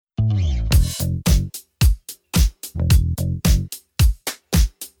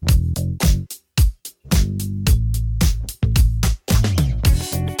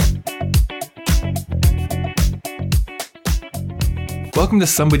Welcome to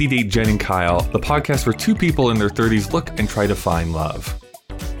Somebody Date Jen and Kyle, the podcast where two people in their 30s look and try to find love.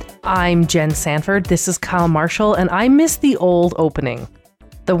 I'm Jen Sanford. This is Kyle Marshall, and I miss the old opening.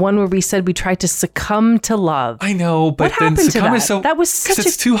 The one where we said we tried to succumb to love. I know, but what then happened succumb to is so that was such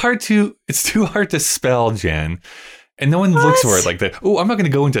it's too hard to spell, Jen. And no one looks for it like that. Oh, I'm not going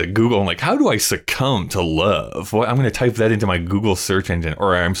to go into Google and like, how do I succumb to love? Well, I'm going to type that into my Google search engine,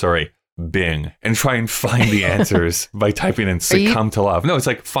 or I'm sorry, Bing, and try and find the answers by typing in succumb to love. No, it's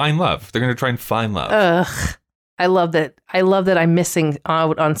like find love. They're going to try and find love. Ugh. I love that I'm missing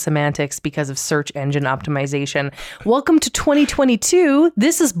out on semantics because of search engine optimization. Welcome to 2022.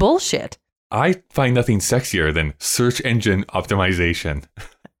 This is bullshit. I find nothing sexier than search engine optimization.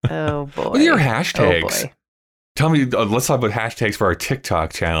 Oh, boy. What are your hashtags? Oh, boy. Tell me, let's talk about hashtags for our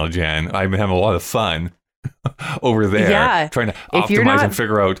TikTok channel, Jen. I've been having a lot of fun over there trying to optimize and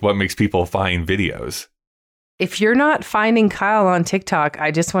figure out what makes people find videos. If you're not finding Kyle on TikTok, I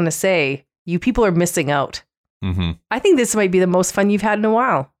just want to say you people are missing out. Mm-hmm. I think this might be the most fun you've had in a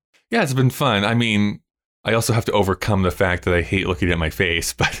while. Yeah, it's been fun. I mean, I also have to overcome the fact that I hate looking at my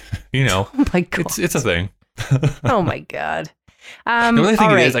face, but you know, oh my God. It's a thing. Oh my God. The only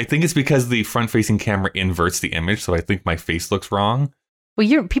thing it is, I think it's because the front-facing camera inverts the image, so I think my face looks wrong.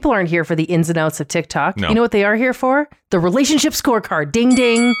 Well, people aren't here for the ins and outs of TikTok. No. You know what they are here for? The relationship scorecard. Ding,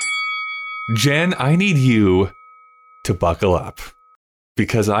 ding. Jen, I need you to buckle up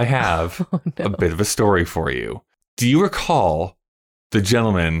because I have a bit of a story for you. Do you recall the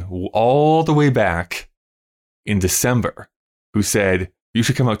gentleman all the way back in December who said, you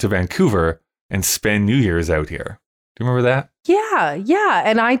should come out to Vancouver and spend New Year's out here? Do you remember that? Yeah.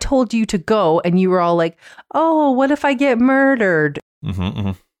 And I told you to go and you were all like, oh, what if I get murdered?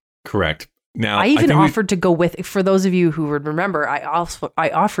 Mm-hmm. Correct. Now, I even offered to go with, for those of you who would remember, I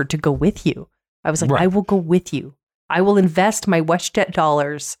offered to go with you. I was like, right. I will go with you. I will invest my WestJet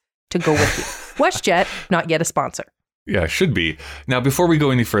dollars to go with you. WestJet, not yet a sponsor. Yeah, should be. Now, before we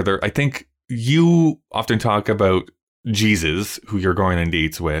go any further, I think you often talk about Jesus, who you're going on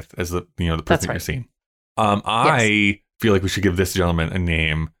dates with, as the person you're seeing. I feel like we should give this gentleman a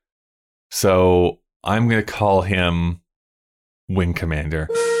name. So I'm going to call him Wing Commander.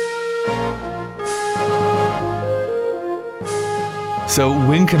 So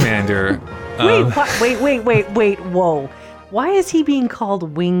Wing Commander. Wait. Whoa. Why is he being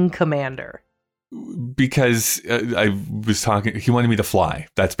called Wing Commander? Because I was talking, he wanted me to fly.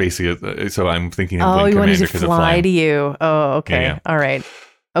 That's basically it. So I'm thinking of Wing he Commander wanted to fly to you. Oh, okay. Yeah. All right.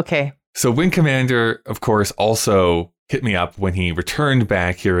 Okay. So Wing Commander, of course, also hit me up when he returned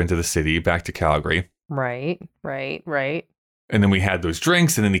back here into the city, back to Calgary. Right. And then we had those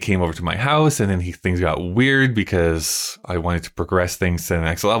drinks, and then he came over to my house, and then things got weird because I wanted to progress things to the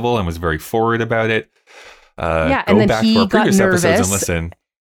next level and was very forward about it. And then back he to our got previous nervous. episodes and listen.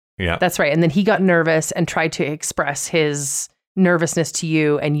 Yeah, that's right. And then he got nervous and tried to express his nervousness to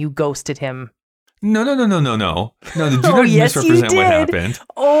you, and you ghosted him. No. No, do not misrepresent what happened.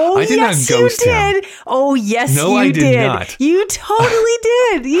 Oh, I did not ghost him. Oh, yes, no, you I did not. You totally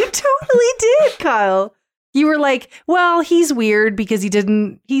did. You totally did, Kyle. You were like, well, he's weird because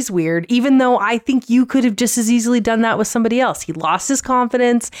he's weird, even though I think you could have just as easily done that with somebody else. He lost his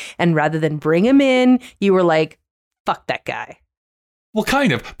confidence, and rather than bring him in, you were like, fuck that guy. Well,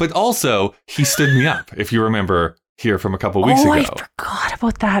 kind of, but also he stood me up, if you remember here from a couple weeks ago. I forgot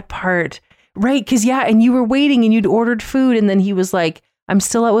about that part. Right, because and you were waiting and you'd ordered food and then he was like, I'm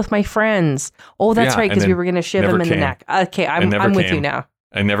still out with my friends. Oh, that's right, because we were going to shiv him in the neck. Okay, I'm with you now.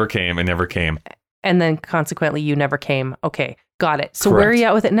 I never came. And then consequently, you never came. Okay, got it. So Correct. Where are you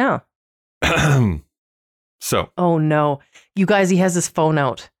at with it now? So. Oh, no. You guys, he has his phone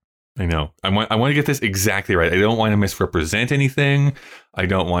out. I know. I want to get this exactly right. I don't want to misrepresent anything. I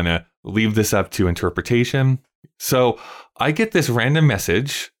don't want to leave this up to interpretation. So I get this random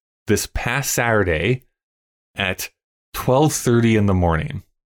message this past Saturday at 12:30 in the morning.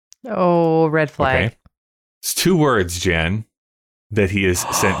 Oh, red flag. Okay. It's 2 words, Jen, that he has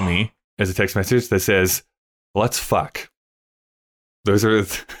sent me as a text message that says, let's fuck. Those are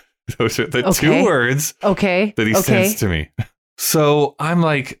the 2 words that he sends to me. So I'm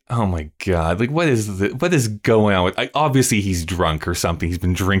like, oh my God, like what is going on with, obviously he's drunk or something. He's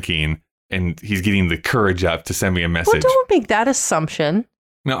been drinking and he's getting the courage up to send me a message. Well, don't make that assumption.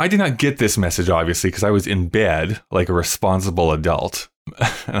 Now, I did not get this message, obviously, because I was in bed like a responsible adult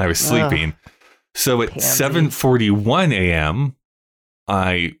and I was sleeping. So at 7:41 a.m.,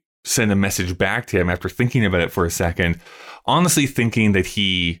 I sent a message back to him after thinking about it for a second, honestly thinking that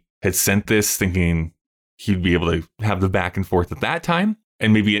he had sent this, thinking he'd be able to have the back and forth at that time.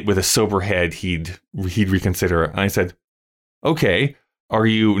 And maybe with a sober head, he'd reconsider it. And I said, okay, Are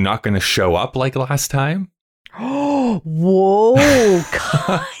you not going to show up like last time? Whoa.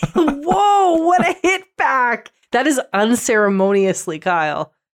 Kyle. Whoa. What a hit back. That is unceremoniously,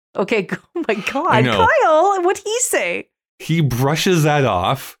 Kyle. Okay. Oh my God. Kyle, what'd he say? He brushes that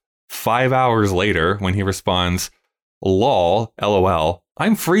off 5 hours later when he responds, lol, LOL,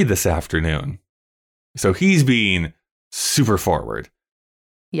 I'm free this afternoon. So he's being super forward.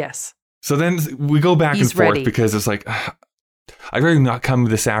 Yes. So then we go back and forth because it's like, I'd rather not come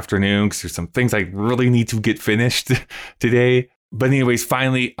this afternoon because there's some things I really need to get finished today. But anyways,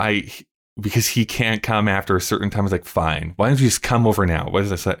 finally, because he can't come after a certain time, I was like, fine, why don't you just come over now? What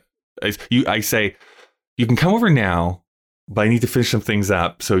does I say? I say, you can come over now, but I need to finish some things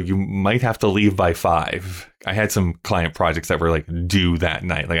up. So you might have to leave by 5. I had some client projects that were like due that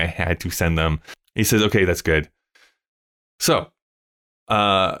night. Like I had to send them. He says, okay, that's good. So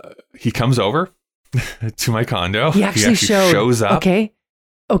he comes over to my condo. He actually shows up.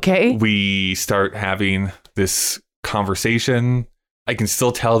 Okay. We start having this conversation. I can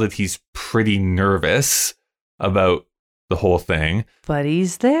still tell that he's pretty nervous about the whole thing. But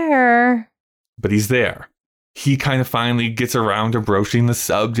he's there. He kind of finally gets around to broaching the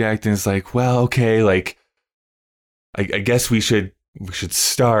subject and is like, well, okay, like, I guess we should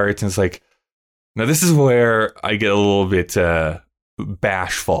start. And it's like, now this is where I get a little bit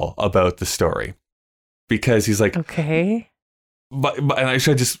bashful about the story. Because he's like, okay. But and I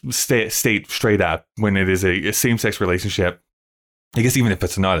should just state straight up, when it is a same-sex relationship, I guess even if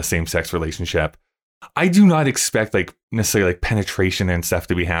it's not a same-sex relationship, I do not expect like necessarily like penetration and stuff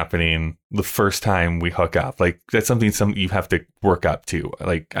to be happening the first time we hook up. Like that's something you have to work up to.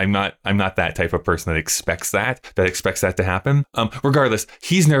 Like I'm not that type of person that expects that to happen. Regardless,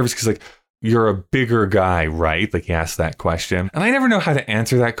 he's nervous because like, you're a bigger guy, right? Like he asked that question. And I never know how to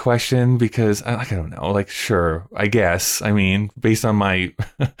answer that question because I don't know, like, sure, I guess. I mean, based on on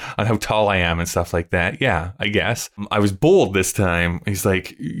how tall I am and stuff like that. Yeah, I guess. I was bold this time. He's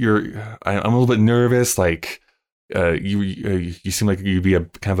like, I'm a little bit nervous. Like, you seem like you'd be a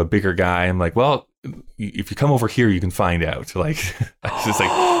kind of a bigger guy. I'm like, well, if you come over here, you can find out. Like, I was just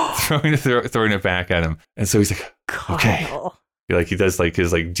like throwing it back at him. And so he's like, okay. Like he does like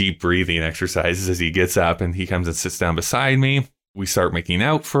his like deep breathing exercises as he gets up and he comes and sits down beside me. We start making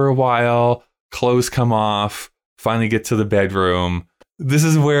out for a while. Clothes come off. Finally get to the bedroom. This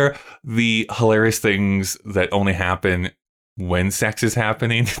is where the hilarious things that only happen when sex is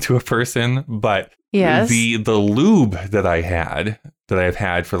happening to a person. But yes, the lube that I've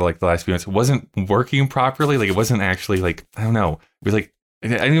had for like the last few months wasn't working properly. Like it wasn't actually like, I don't know. It was like, I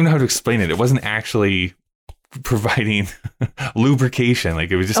don't even know how to explain it. It wasn't actually providing lubrication.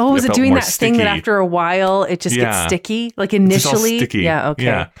 Like it was just, was it doing that sticky thing that after a while it just gets sticky? Like initially, sticky. Yeah, okay.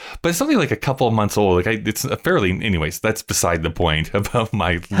 Yeah, but it's only like a couple of months old. Like it's fairly. Anyways, that's beside the point about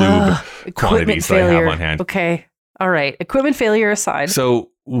my lube quantities that I have on hand. Okay, all right. Equipment failure aside.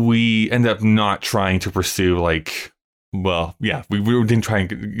 So we end up not trying to pursue like. Well, yeah, we didn't try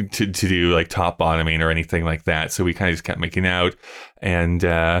to do like top bottoming or anything like that. So we kind of just kept making out,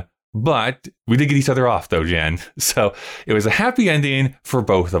 and. But we did get each other off, though, Jen. So it was a happy ending for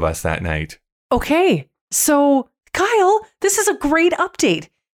both of us that night. Okay. So, Kyle, this is a great update.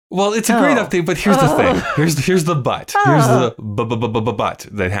 Well, it's a great update, but here's the thing. Here's the but. Here's the but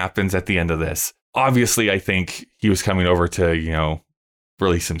that happens at the end of this. Obviously, I think he was coming over to,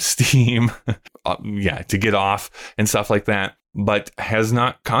 release some steam, to get off and stuff like that, but has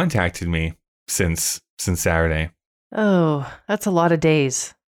not contacted me since Saturday. Oh, that's a lot of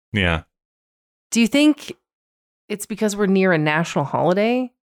days. Yeah. Do you think it's because we're near a national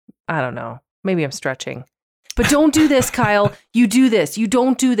holiday? I don't know. Maybe I'm stretching. But don't do this, Kyle. You do this. You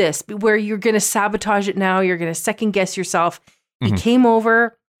don't do this where you're going to sabotage it now. You're going to second guess yourself. He came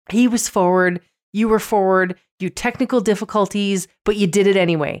over. He was forward. You were forward. You had technical difficulties, but you did it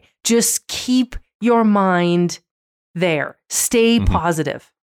anyway. Just keep your mind there. Stay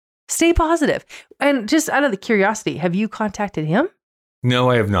positive. Stay positive. And just out of the curiosity, have you contacted him?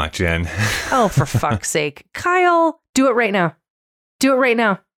 No, I have not, Jen. Oh, for fuck's sake. Kyle, do it right now. Do it right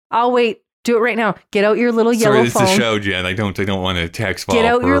now. I'll wait. Do it right now. Get out your little yellow phone. Sorry, it's the show, Jen. I don't want to text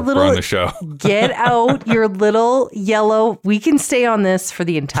while we're on the show. Get out your little yellow. We can stay on this for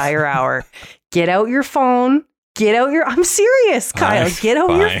the entire hour. Get out your phone. I'm serious, Kyle. Get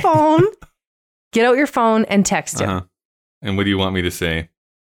out your phone. Get out your phone and text him. And what do you want me to say?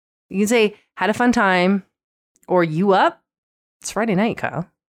 You can say, had a fun time, or you up? It's Friday night, Kyle.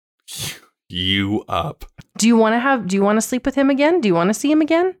 You up? Do you want to sleep with him again? Do you want to see him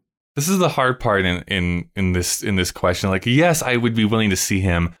again? This is the hard part in this question. Like, yes, I would be willing to see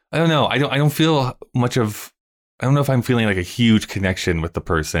him. I don't know. I don't feel much of don't know if I'm feeling like a huge connection with the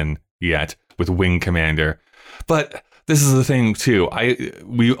person yet, with Wing Commander. But this is the thing too.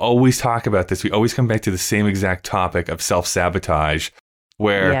 We always talk about this. We always come back to the same exact topic of self-sabotage,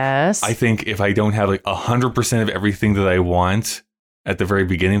 where I think if I don't have like 100% of everything that I want at the very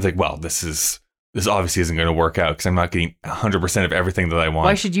beginning, it's like, well, this obviously isn't going to work out because I'm not getting 100% of everything that I want.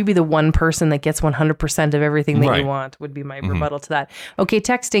 Why should you be the one person that gets 100% of everything that you want, would be my rebuttal to that. Okay,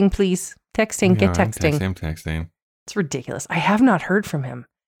 texting, please. Texting, get texting. I'm texting. It's ridiculous. I have not heard from him.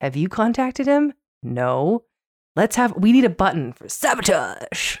 Have you contacted him? No. We need a button for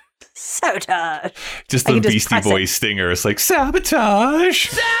sabotage. Sabotage. Just the Beastie Boys stinger. It's like, sabotage.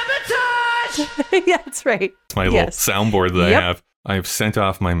 Sabotage. Yeah, that's right. It's my little soundboard that I have. I've sent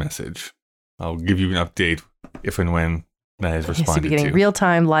off my message. I'll give you an update if and when that is responded to. You'll be getting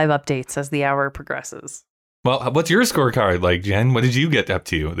real-time live updates as the hour progresses. Well, what's your scorecard like, Jen? What did you get up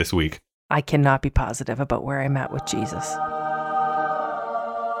to this week? I cannot be positive about where I'm at with Jesus.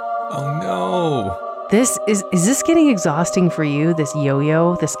 Oh, no. Is this getting exhausting for you? This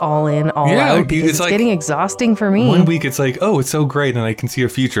yo-yo, this all in, all out? Because it's like, getting exhausting for me. One week it's like, oh, it's so great and I can see a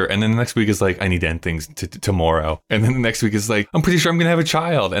future. And then the next week is like, I need to end things tomorrow. And then the next week is like, I'm pretty sure I'm going to have a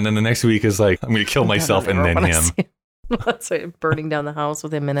child. And then the next week is like, I'm going to kill myself and then him. That's right, burning down the house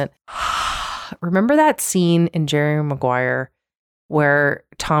with him in it. Remember that scene in Jerry Maguire where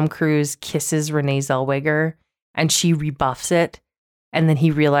Tom Cruise kisses Renee Zellweger and she rebuffs it? And then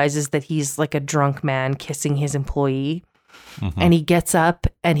he realizes that he's like a drunk man kissing his employee. Mm-hmm. And he gets up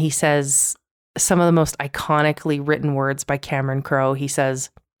and he says some of the most iconically written words by Cameron Crowe. He says,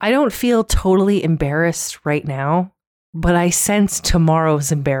 I don't feel totally embarrassed right now, but I sense tomorrow's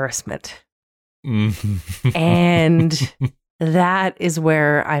embarrassment. Mm-hmm. And that is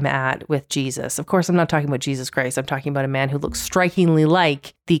where I'm at with Jesus. Of course, I'm not talking about Jesus Christ. I'm talking about a man who looks strikingly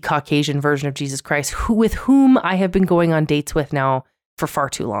like the Caucasian version of Jesus Christ, with whom I have been going on dates with now for far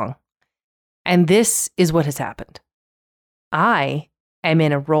too long. And this is what has happened. I am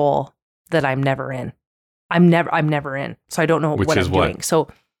in a role that I'm never in. I'm never in. So I don't know what I'm doing.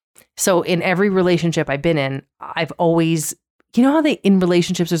 So in every relationship I've been in, I've always, you know how in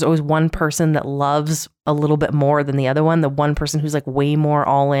relationships, there's always one person that loves a little bit more than the other one, the one person who's like way more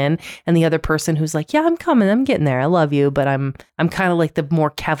all in, and the other person who's like, yeah, I'm coming, I'm getting there, I love you, but I'm kind of like the more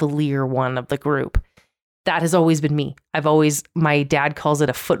cavalier one of the group. That has always been me. My dad calls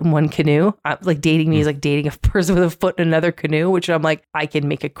it a foot in one canoe. Like dating me is like dating a person with a foot in another canoe, which I'm like, I can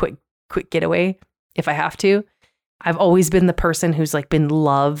make a quick getaway if I have to. I've always been the person who's like been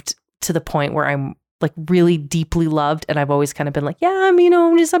loved to the point where I'm like really deeply loved. And I've always kind of been like, yeah, I'm in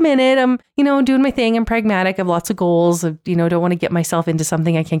it. I'm, doing my thing. I'm pragmatic. I have lots of goals. Don't want to get myself into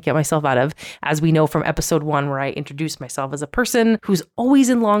something I can't get myself out of. As we know from episode 1, where I introduced myself as a person who's always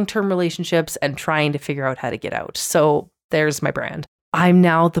in long-term relationships and trying to figure out how to get out. So there's my brand. I'm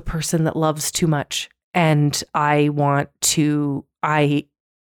now the person that loves too much. And I want to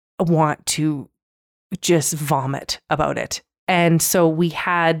just vomit about it. And so we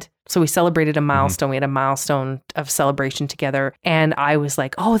celebrated a milestone. We had a milestone of celebration together. And I was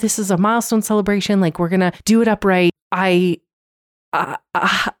like, oh, this is a milestone celebration. Like, we're going to do it upright. Shaved?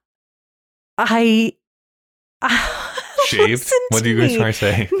 What are you going to try to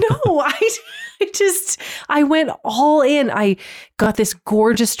say? No, I went all in. I got this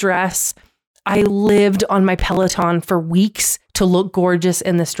gorgeous dress. I lived on my Peloton for weeks to look gorgeous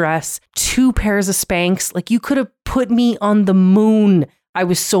in this dress. 2 pairs of Spanx. Like, you could have put me on the moon. I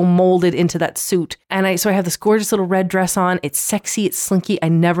was so molded into that suit. And so I have this gorgeous little red dress on. It's sexy. It's slinky. I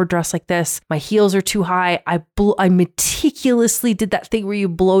never dress like this. My heels are too high. I meticulously did that thing where you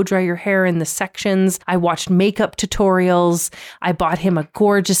blow dry your hair in the sections. I watched makeup tutorials. I bought him a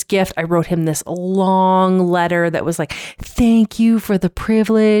gorgeous gift. I wrote him this long letter that was like, thank you for the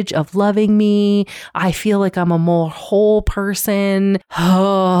privilege of loving me. I feel like I'm a more whole person.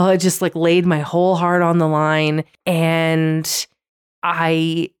 Oh, I just like laid my whole heart on the line. And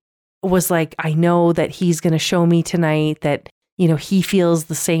I was like, I know that he's going to show me tonight that, he feels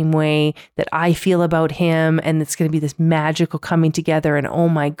the same way that I feel about him. And it's going to be this magical coming together. And oh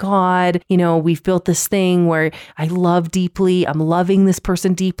my God, we've built this thing where I love deeply. I'm loving this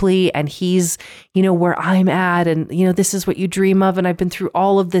person deeply. And he's, where I'm at. And, this is what you dream of. And I've been through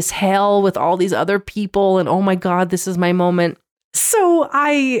all of this hell with all these other people. And oh my God, this is my moment. So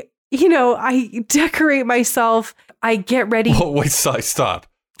I decorate myself. I get ready. Oh, wait, stop.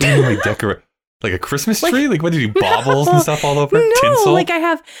 You mean like decorate like a Christmas tree? Like what did you baubles and stuff all over? No, tinsel? Like I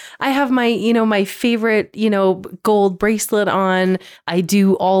have my, my favorite, gold bracelet on. I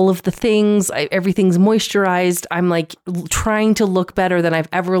do all of the things. Everything's moisturized. I'm like trying to look better than I've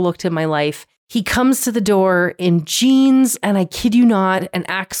ever looked in my life. He comes to the door in jeans and, I kid you not, an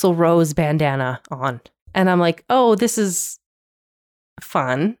Axl Rose bandana on. And I'm like, oh, this is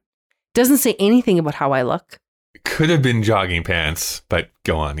fun. Doesn't say anything about how I look. Could have been jogging pants, but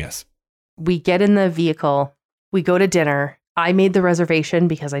go on, yes. We get in the vehicle. We go to dinner. I made the reservation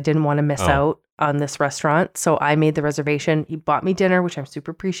because I didn't want to miss out on this restaurant. So I made the reservation. He bought me dinner, which I'm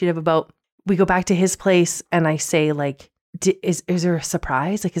super appreciative about. We go back to his place and I say, like, is there a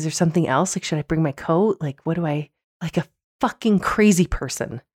surprise? Like, is there something else? Like, should I bring my coat? Like, what do I, like a fucking crazy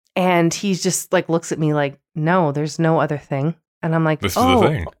person. And he's just like, looks at me like, no, there's no other thing. And I'm like, this is the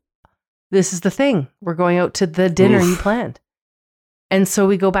thing. This is the thing. We're going out to the dinner you planned. And so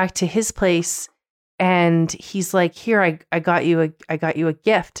we go back to his place and he's like, here, I got you a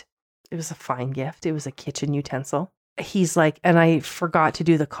gift. It was a fine gift. It was a kitchen utensil. He's like, and I forgot to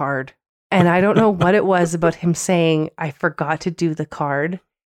do the card. And I don't know what it was about him saying, I forgot to do the card,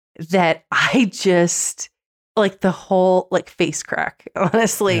 that I just, like, the whole, like, face crack,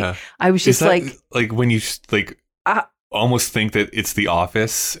 honestly. Yeah. I was just like when you, like, almost think that it's The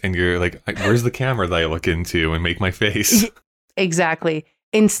Office and you're like, where's the camera that I look into and make my face? Exactly.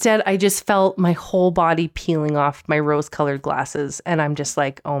 Instead, I just felt my whole body peeling off my rose-colored glasses. And I'm just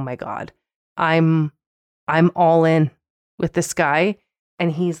like, oh my God, I'm all in with this guy. And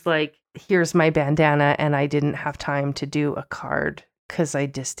he's like, here's my bandana. And I didn't have time to do a card because I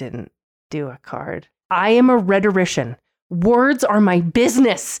just didn't do a card. I am a rhetorician. Words are my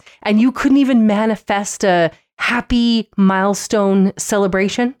business. And you couldn't even manifest a happy milestone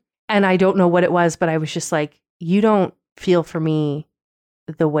celebration. And I don't know what it was, but I was just like, you don't feel for me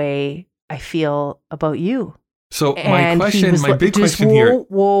the way I feel about you. So my big question here.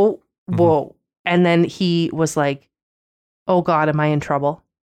 Whoa. And then he was like, oh God, am I in trouble?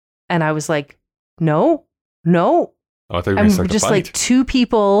 And I was like, no. Oh, I thought you were going to start just to fight. like two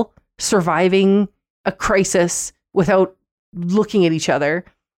people surviving a crisis without looking at each other.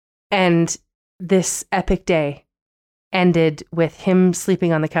 And this epic day ended with him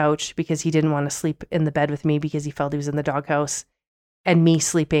sleeping on the couch because he didn't want to sleep in the bed with me because he felt he was in the doghouse, and me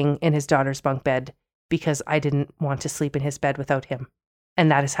sleeping in his daughter's bunk bed because I didn't want to sleep in his bed without him.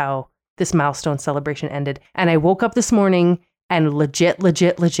 And that is how this milestone celebration ended. And I woke up this morning and legit,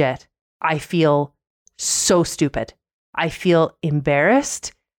 I feel so stupid. I feel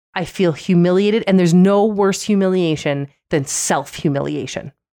embarrassed. I feel humiliated. And there's no worse humiliation than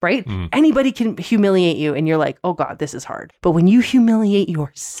self-humiliation, right? Mm. Anybody can humiliate you and you're like, oh God, this is hard. But when you humiliate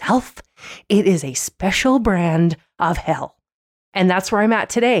yourself, it is a special brand of hell. And that's where I'm at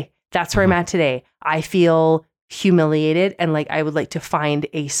today. I feel humiliated and like I would like to find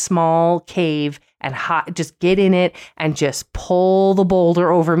a small cave and just get in it and just pull the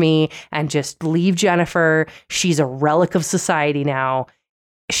boulder over me and just leave Jennifer. She's a relic of society now.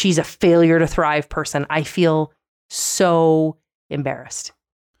 She's a failure to thrive person. I feel so embarrassed.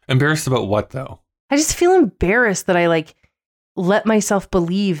 Embarrassed about what though? I just feel embarrassed that I like let myself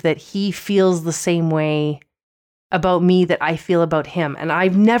believe that he feels the same way about me that I feel about him. And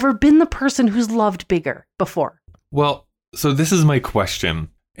I've never been the person who's loved bigger before. Well, so this is my question.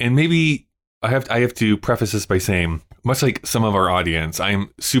 And maybe I have to preface this by saying, much like some of our audience,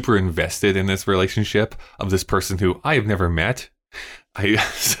 I'm super invested in this relationship of this person who I have never met.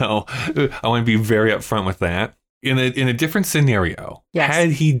 So I want to be very upfront with that. In a different scenario, yes. Had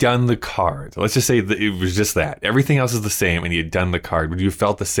he done the card, let's just say that it was just that. Everything else is the same and he had done the card. Would you have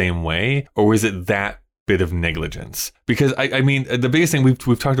felt the same way? Or was it that bit of negligence? Because I mean, the biggest thing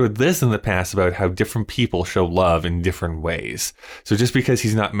we've talked about this in the past about how different people show love in different ways. So just because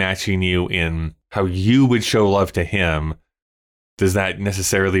he's not matching you in how you would show love to him, does that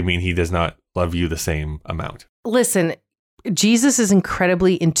necessarily mean he does not love you the same amount? Listen, Jesus is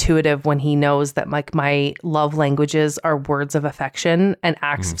incredibly intuitive when he knows that like my love languages are words of affection and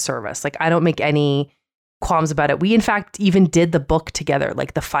acts of service. Like I don't make any qualms about it. We in fact even did the book together,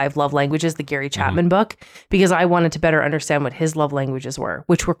 like the 5 love languages, the Gary Chapman book, because I wanted to better understand what his love languages were,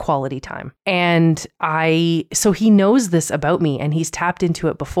 which were quality time. And so he knows this about me and he's tapped into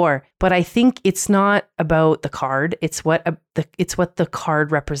it before, but I think it's not about the card. It's what the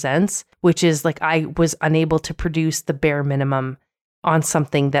card represents, which is like, I was unable to produce the bare minimum on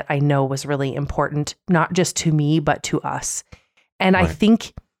something that I know was really important, not just to me, but to us. And right. I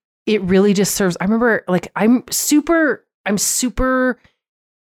think it really just serves. I remember like I'm super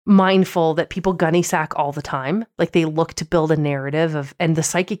mindful that people gunny sack all the time. Like they look to build a narrative of, and the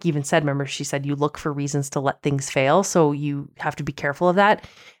psychic even said, remember she said, you look for reasons to let things fail. So you have to be careful of that.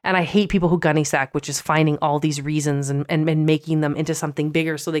 And I hate people who gunny sack, which is finding all these reasons and making them into something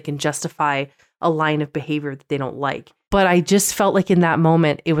bigger so they can justify a line of behavior that they don't like. But I just felt like in that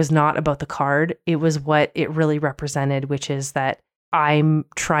moment, it was not about the card. It was what it really represented, which is that I'm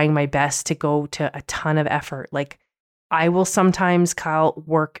trying my best to go to a ton of effort. Like I will sometimes, Kyle,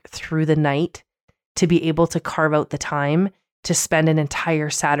 work through the night to be able to carve out the time to spend an entire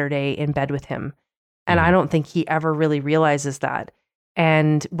Saturday in bed with him. And I don't think he ever really realizes that.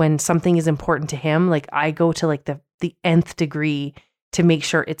 And when something is important to him, like I go to like the nth degree to make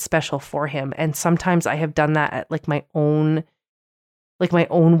sure it's special for him. And sometimes I have done that at like my own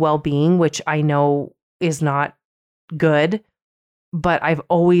well-being, which I know is not good, but I've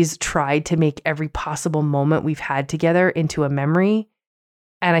always tried to make every possible moment we've had together into a memory.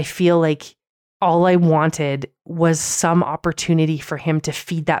 And I feel like all I wanted was some opportunity for him to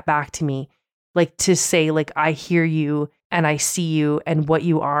feed that back to me. Like to say, like, I hear you and I see you and what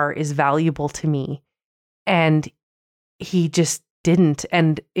you are is valuable to me. And he just didn't.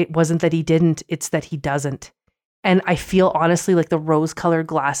 And it wasn't that he didn't, it's that he doesn't. And I feel honestly like the rose-colored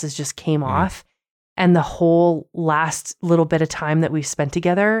glasses just came off. And the whole last little bit of time that we spent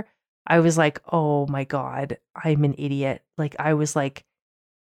together, I was like, oh my God, I'm an idiot. Like I was like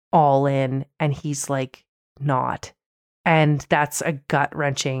all in and he's like not. And that's a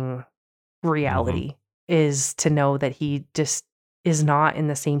gut-wrenching reality, is to know that he just is not in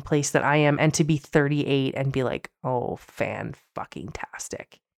the same place that I am, and to be 38 and be like, oh,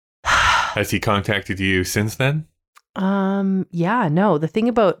 fan-fucking-tastic. Has he contacted you since then? Yeah, no. The thing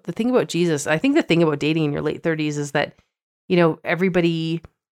about Jesus, I think the thing about dating in your late 30s is that, you know, everybody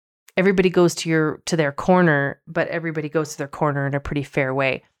goes to their corner, but everybody goes to their corner in a pretty fair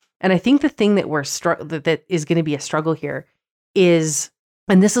way. And I think the thing that that is going to be a struggle here is,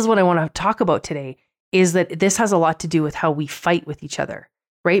 and this is what I want to talk about today, is that this has a lot to do with how we fight with each other,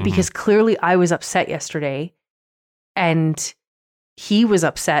 right? Because clearly I was upset yesterday and he was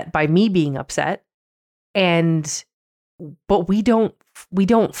upset by me being upset. But we don't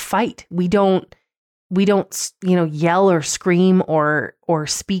fight. We don't, you know, yell or scream or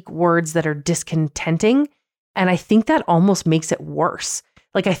speak words that are discontenting. And I think that almost makes it worse.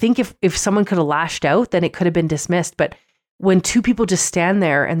 Like, I think if someone could have lashed out, then it could have been dismissed. But when two people just stand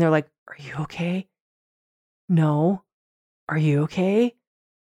there and they're like, are you okay? No. Are you okay?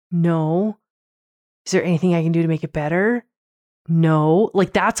 No. Is there anything I can do to make it better? No.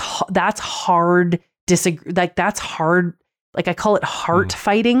 Like that's hard disagree. Like that's hard. Like I call it heart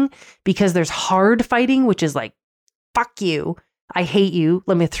fighting, because there's hard fighting, which is like, fuck you. I hate you.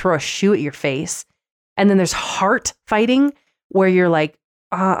 Let me throw a shoe at your face. And then there's heart fighting where you're like,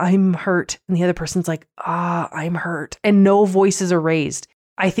 I'm hurt. And the other person's like, I'm hurt. And no voices are raised.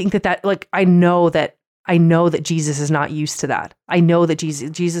 I think that like, I know that Jesus is not used to that. I know that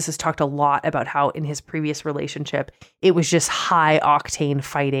Jesus has talked a lot about how in his previous relationship, it was just high octane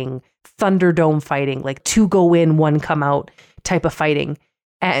fighting, Thunderdome fighting, like 2 go in, 1 come out type of fighting.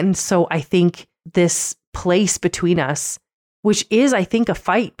 And so I think this place between us, which is, I think, a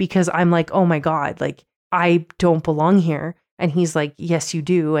fight, because I'm like, oh my God, like I don't belong here. And he's like, yes, you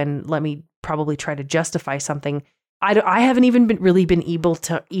do. And let me probably try to justify something. I haven't even really been able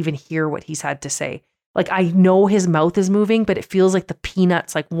to even hear what he's had to say. Like, I know his mouth is moving, but it feels like the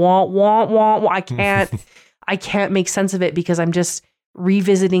peanuts, like, wah, wah, wah, wah. I can't make sense of it, because I'm just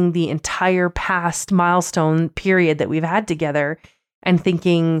revisiting the entire past milestone period that we've had together and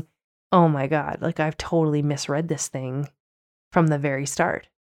thinking, oh my God, like I've totally misread this thing from the very start.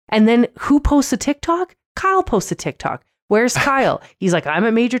 And then who posts a TikTok? Kyle posts a TikTok. Where's Kyle? He's like, I'm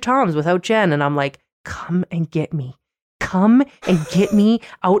at Major Tom's without Jen. And I'm like, come and get me. Come and get me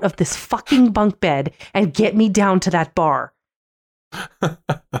out of this fucking bunk bed and get me down to that bar.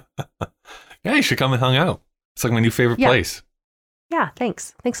 Yeah, you should come and hang out. It's like my new favorite place. Yeah,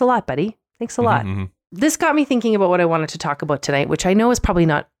 thanks. Thanks a lot, buddy. Thanks a lot. This got me thinking about what I wanted to talk about tonight, which I know is probably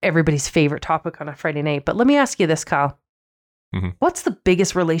not everybody's favorite topic on a Friday night. But let me ask you this, Kyle. What's the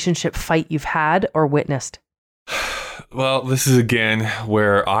biggest relationship fight you've had or witnessed? Well, this is again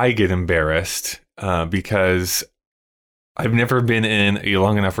where I get embarrassed because I've never been in a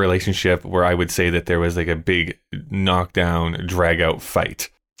long enough relationship where I would say that there was like a big knockdown, drag out fight.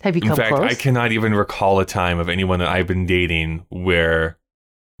 Have you come close? In fact, I cannot even recall a time of anyone that I've been dating where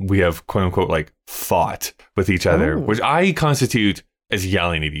we have, quote unquote, like fought with each other, which I constitute as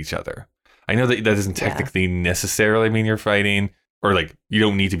yelling at each other. I know that doesn't technically necessarily mean you're fighting, or like you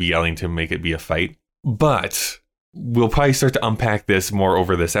don't need to be yelling to make it be a fight. But we'll probably start to unpack this more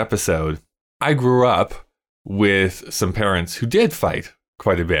over this episode. I grew up with some parents who did fight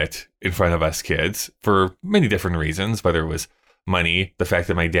quite a bit in front of us kids for many different reasons, whether it was money, the fact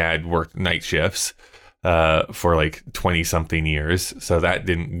that my dad worked night shifts, for like 20 something years. So that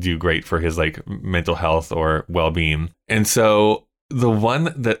didn't do great for his like mental health or well-being. And so the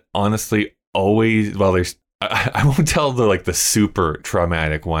one that honestly always, well, I won't tell the super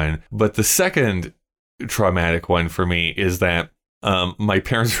traumatic one, but the second traumatic one for me is that my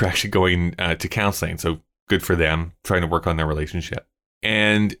parents were actually going to counseling. So good for them, trying to work on their relationship.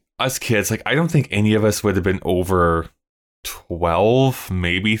 And us kids, like, I don't think any of us would have been over 12,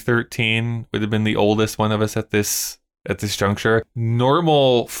 maybe 13 would have been the oldest one of us at this juncture.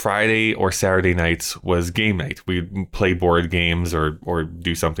 Normal Friday or Saturday nights was game night. We'd play board games or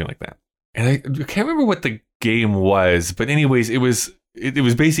do something like that. And I can't remember what the game was, but anyways, it was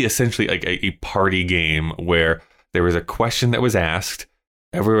basically essentially like a party game where there was a question that was asked.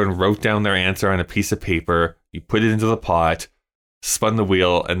 Everyone wrote down their answer on a piece of paper. You put it into the pot, spun the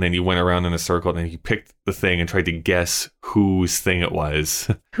wheel, and then you went around in a circle, and then you picked the thing and tried to guess whose thing it was.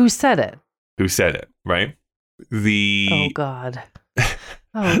 Who said it? Who said it, right? Oh, God.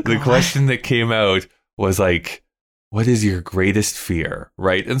 The question that came out was like, what is your greatest fear,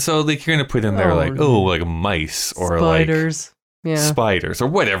 right? And so like you're going to put in there like mice or spiders. Like spiders or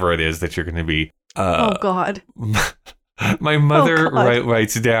whatever it is that you're going to be. Oh, God. My mother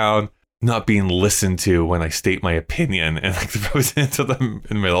writes down, not being listened to when I state my opinion, and like throws it into the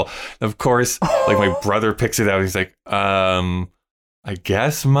middle. Of course, like my brother picks it out. He's like, I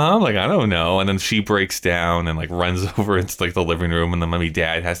guess, Mom, like, I don't know. And then she breaks down and like runs over into like the living room, and then Mommy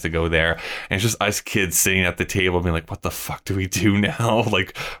Dad has to go there. And it's just us kids sitting at the table being like, what the fuck do we do now?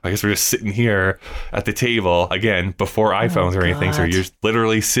 Like, I guess we're just sitting here at the table again before iPhones or anything. So you're just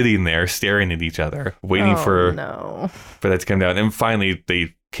literally sitting there staring at each other, waiting for that to come down. And finally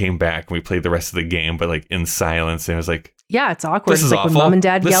they came back and we played the rest of the game, but like in silence. And it was like, yeah, it's awkward. It's like when Mom and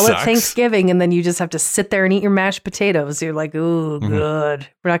Dad yell at Thanksgiving, and then you just have to sit there and eat your mashed potatoes. You're like, ooh, good.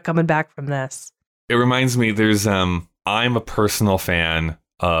 We're not coming back from this. It reminds me, there's I'm a personal fan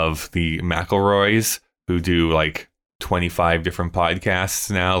of the McElroys, who do like 25 different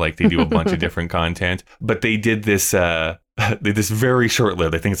podcasts now. Like they do a bunch of different content, but they did this very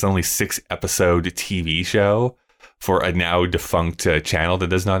short-lived, I think it's only 6-episode TV show for a now defunct channel that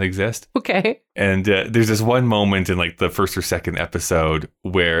does not exist. Okay. And there's this one moment in like the first or second episode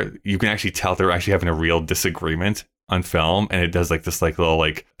where you can actually tell they're actually having a real disagreement on film, and it does like this like little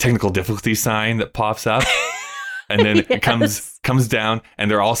like technical difficulty sign that pops up, and then it comes down, and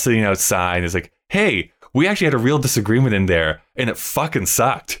they're all sitting outside. It's like, hey, we actually had a real disagreement in there, and it fucking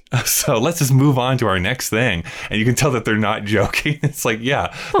sucked. So let's just move on to our next thing. And you can tell that they're not joking. It's like,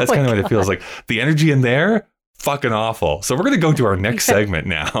 yeah, that's kind of what it feels like. The energy in there, fucking awful. So we're going to go to our next segment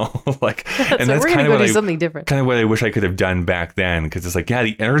now. Like, and that's kind of something different. Kind of what I wish I could have done back then, because it's like, yeah,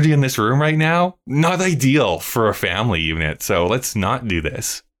 the energy in this room right now, not ideal for a family unit. So let's not do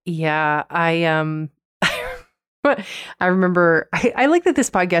this. Yeah, I remember I like that this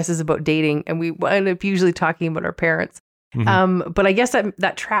podcast is about dating, and we end up usually talking about our parents. Mm-hmm. But I guess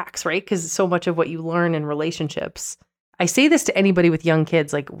that tracks, right? Because so much of what you learn in relationships, I say this to anybody with young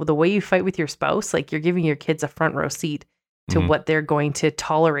kids, like the way you fight with your spouse, like you're giving your kids a front row seat to what they're going to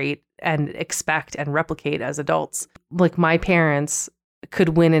tolerate and expect and replicate as adults. Like my parents could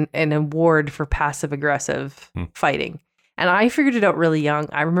win an award for passive aggressive fighting. And I figured it out really young.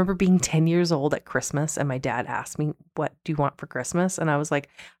 I remember being 10 years old at Christmas, and my dad asked me, what do you want for Christmas? And I was like,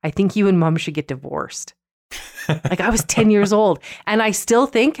 I think you and Mom should get divorced. Like I was 10 years old, and I still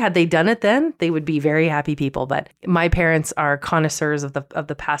think had they done it then, they would be very happy people. But my parents are connoisseurs of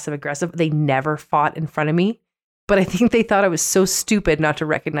the passive aggressive. They never fought in front of me, but I think they thought I was so stupid not to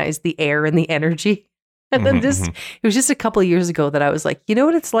recognize the air and the energy. And then it was just a couple of years ago that I was like, you know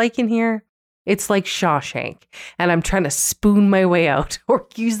what it's like in here? It's like Shawshank, and I'm trying to spoon my way out or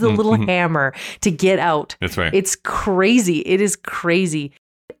use the little hammer to get out. That's right. It's crazy. It is crazy.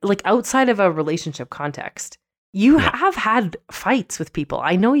 Like outside of a relationship context, you have had fights with people.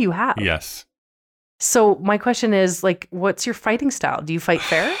 I know you have. Yes. So my question is, like, what's your fighting style? Do you fight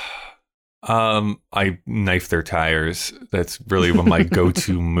fair? I knife their tires. That's really my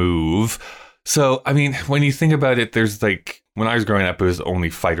go-to move. So, I mean, when you think about it, there's like, when I was growing up, it was only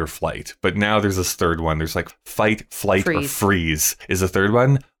fight or flight. But now there's this third one. There's like fight, flight, or freeze is the third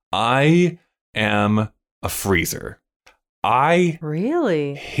one. I am a freezer. I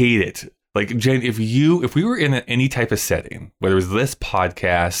really hate it. Like, Jen, if we were in any type of setting, whether it was this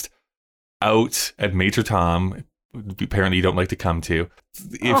podcast, out at Major Tom, apparently you don't like to come to,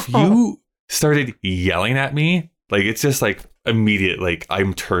 if you started yelling at me, like, it's just like immediate, like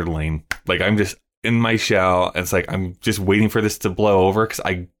I'm turtling, like I'm just in my shell. And it's like, I'm just waiting for this to blow over because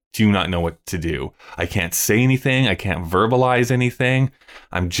I do not know what to do. I can't say anything. I can't verbalize anything.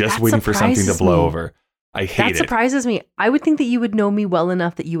 I'm just waiting for something to blow over. I hate it. That surprises me. I would think that you would know me well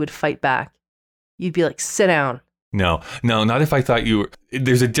enough that you would fight back. You'd be like, sit down. No, not if I thought you were.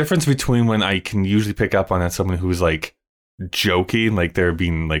 There's a difference between when I can usually pick up on someone who's like joking, like they're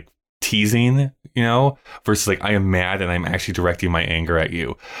being like teasing, versus like I am mad and I'm actually directing my anger at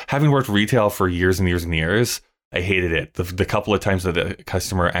you. Having worked retail for years and years and years, I hated it. The couple of times that the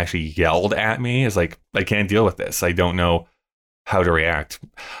customer actually yelled at me is like, I can't deal with this. I don't know how to react.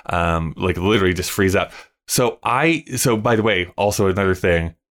 Like literally just freeze up. So by the way, also another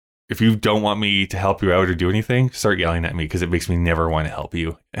thing, if you don't want me to help you out or do anything, start yelling at me because it makes me never want to help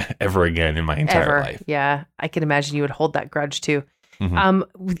you ever again in my entire life. Yeah. I can imagine you would hold that grudge too.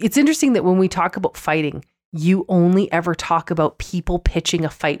 Mm-hmm. It's interesting that when we talk about fighting, you only ever talk about people pitching a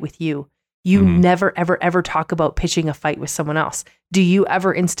fight with you. You never, ever, ever talk about pitching a fight with someone else. Do you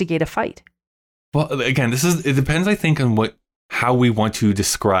ever instigate a fight? Well, again, it depends, I think, on how we want to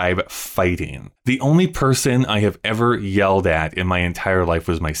describe fighting. The only person I have ever yelled at in my entire life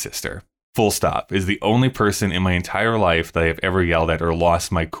was my sister. Full stop. Is the only person in my entire life that I have ever yelled at or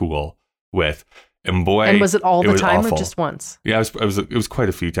lost my cool with. And boy, and was it all the time awful. Or just once? Yeah, it was quite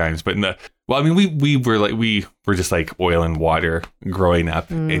a few times. But we were just like oil and water growing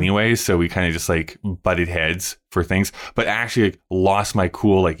up anyway. So we kind of just like butted heads for things. But actually lost my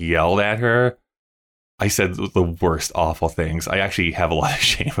cool, like yelled at her. I said the worst awful things. I actually have a lot of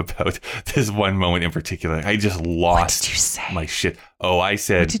shame about this one moment in particular. I just lost my shit. Oh, I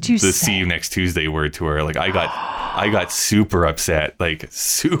said the see you next Tuesday word to her. Like I got super upset, like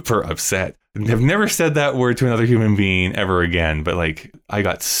super upset. I've never said that word to another human being ever again, but like I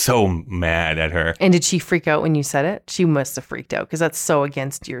got so mad at her. And did she freak out when you said it? She must have freaked out because that's so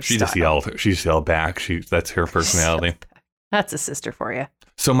against your style. She just yelled back. That's her personality. That's a sister for you.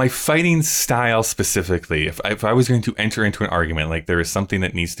 So my fighting style specifically, if I was going to enter into an argument, like there is something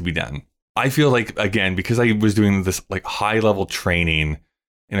that needs to be done. I feel like, again, because I was doing this like high level training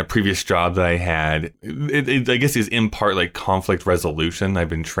in a previous job that I had, it I guess is in part like conflict resolution. I've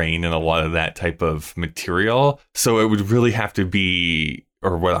been trained in a lot of that type of material. So it would really have to be,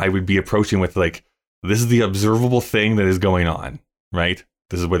 or what I would be approaching with like, this is the observable thing that is going on, right?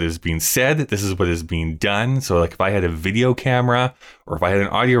 This is what is being said. This is what is being done. So like if I had a video camera or if I had an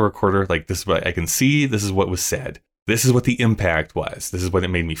audio recorder, like this is what I can see. This is what was said. This is what the impact was. This is what it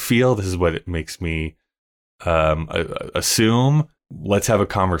made me feel. This is what it makes me assume. Let's have a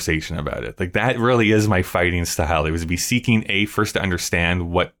conversation about it. Like that really is my fighting style. It was be seeking first to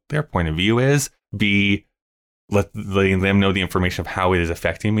understand what their point of view is. B, letting them know the information of how it is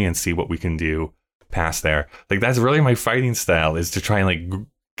affecting me and see what we can do past there. Like that's really my fighting style, is to try and like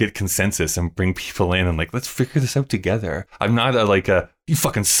get consensus and bring people in and like, let's figure this out together. I'm not you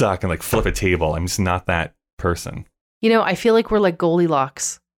fucking suck and like flip a table. I'm just not that person. I feel like we're like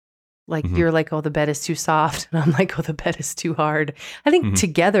Goldilocks. Like you're like, oh, the bed is too soft. And I'm like, oh, the bed is too hard. I think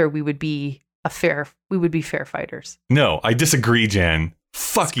together we would be fair fighters. No, I disagree, Jen.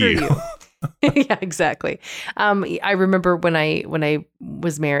 Fuck you. Yeah, exactly. I remember when I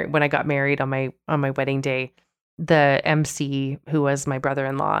got married on my wedding day, the MC, who was my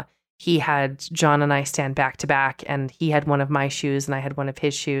brother-in-law, he had John and I stand back to back, and he had one of my shoes and I had one of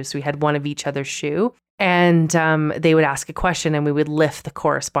his shoes. So we had one of each other's shoe, and they would ask a question and we would lift the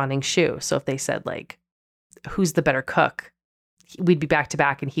corresponding shoe. So if they said like, who's the better cook? We'd be back to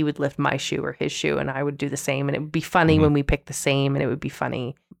back and he would lift my shoe or his shoe and I would do the same. And it would be funny when we picked the same, and it would be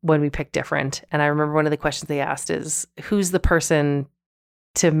funny when we picked different. And I remember one of the questions they asked is, who's the person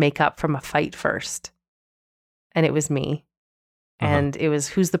to make up from a fight first? And it was me. And it was,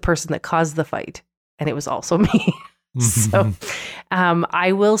 who's the person that caused the fight? And it was also me. So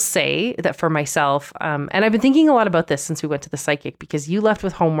I will say that for myself, and I've been thinking a lot about this since we went to the psychic, because you left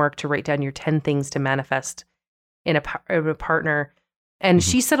with homework to write down your 10 things to manifest in a partner. And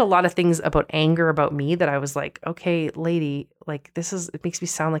she said a lot of things about anger about me that I was like, okay, lady, like it makes me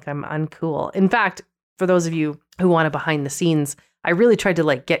sound like I'm uncool. In fact, for those of you who want to behind the scenes, I really tried to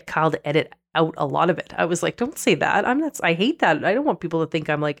like get Kyle to edit out a lot of it. I was like, don't say that. I hate that. I don't want people to think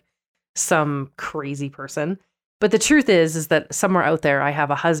I'm like some crazy person. But the truth is that somewhere out there, I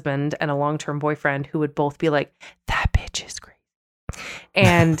have a husband and a long-term boyfriend who would both be like, that bitch is crazy.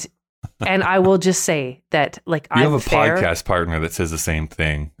 And I will just say that, like, you have a podcast partner that says the same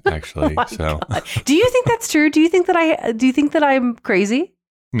thing, actually. So, God. Do you think that's true? Do you think that I'm crazy?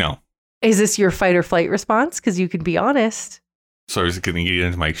 No. Is this your fight or flight response? Because you can be honest. So I was going to get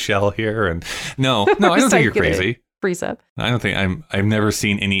into my shell here, and no, I don't think you're crazy. Freeze up. I don't think I've never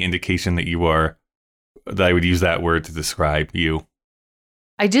seen any indication that you are. That I would use that word to describe you.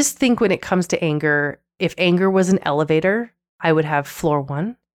 I just think when it comes to anger, if anger was an elevator, I would have floor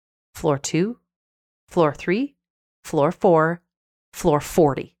 1, floor 2, floor 3, floor 4, floor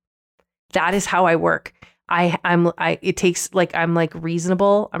 40. That is how I work. I'm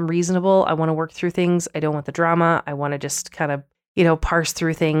reasonable. I'm reasonable. I want to work through things. I don't want the drama. I want to just kind of, parse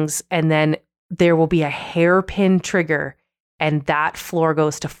through things. And then there will be a hairpin trigger and that floor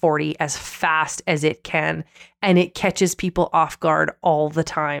goes to 40 as fast as it can. And it catches people off guard all the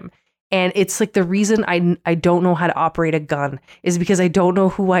time. And it's like the reason I don't know how to operate a gun is because I don't know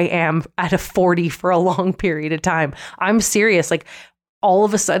who I am at a 40 for a long period of time. I'm serious. Like all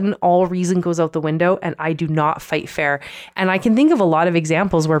of a sudden, all reason goes out the window and I do not fight fair. And I can think of a lot of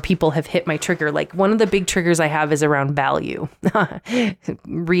examples where people have hit my trigger. Like one of the big triggers I have is around value.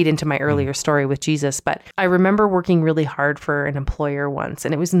 Read into my earlier story with Jesus. But I remember working really hard for an employer once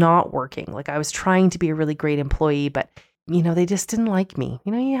and it was not working. Like I was trying to be a really great employee, but they just didn't like me.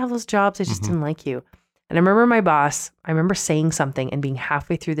 You have those jobs that just didn't like you. And I remember my boss, saying something and being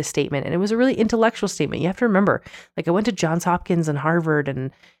halfway through the statement. And it was a really intellectual statement. You have to remember, like I went to Johns Hopkins and Harvard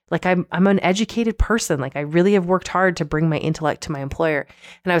and like I'm an educated person. Like I really have worked hard to bring my intellect to my employer.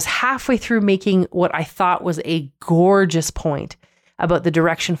 And I was halfway through making what I thought was a gorgeous point about the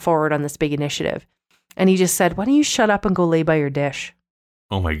direction forward on this big initiative. And he just said, why don't you shut up and go lay by your dish?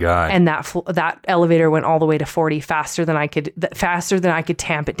 Oh my God. And that elevator went all the way to 40 faster than I could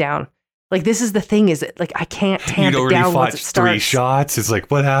tamp it down. Like this is the thing is that like I can't tamp it down once it starts. 3 shots. It's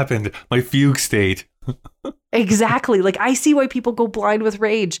like, what happened? My fugue state. Exactly. Like I see why people go blind with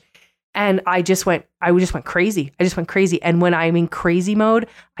rage. And I just went crazy. And when I'm in crazy mode,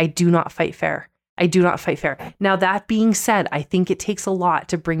 I do not fight fair. Now, that being said, I think it takes a lot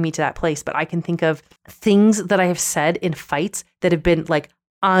to bring me to that place, but I can think of things that I have said in fights that have been like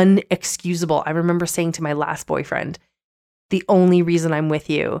unexcusable. I remember saying to my last boyfriend, the only reason I'm with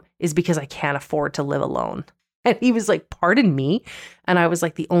you is because I can't afford to live alone. And he was like, pardon me. And I was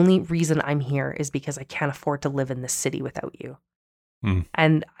like, the only reason I'm here is because I can't afford to live in this city without you.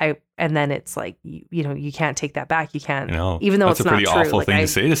 And then it's like, you can't take that back. You can't, even though it's not true. That's a pretty awful thing to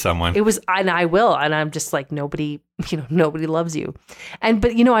say to someone. It was, and I will. And I'm just like, nobody loves you.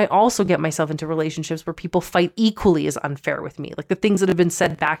 But I also get myself into relationships where people fight equally as unfair with me. Like the things that have been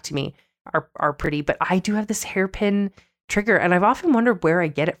said back to me are pretty, but I do have this hairpin trigger. And I've often wondered where I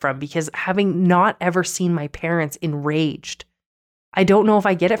get it from, because having not ever seen my parents enraged, I don't know if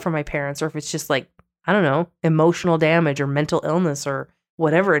I get it from my parents or if it's just like, I don't know, emotional damage or mental illness or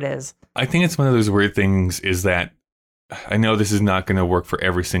whatever it is. I think it's one of those weird things is that I know this is not going to work for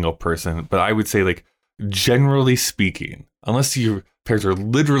every single person, but I would say like generally speaking, unless your parents are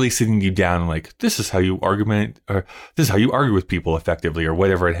literally sitting you down like, this is how you argue with people effectively or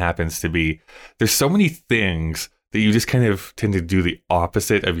whatever it happens to be. There's so many things that you just kind of tend to do the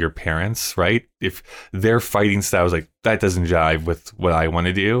opposite of your parents, right? If their fighting style is like, that doesn't jive with what I want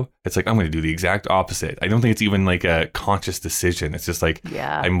to do, it's like, I'm going to do the exact opposite. I don't think it's even like a conscious decision. It's just like,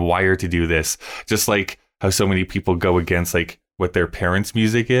 I'm wired to do this. Just like how so many people go against like what their parents'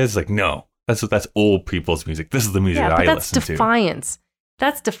 music is. Like, no, that's old people's music. This is the music I listen to. That's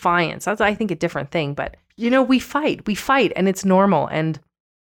defiance. That's, I think, a different thing. But, we fight and it's normal. And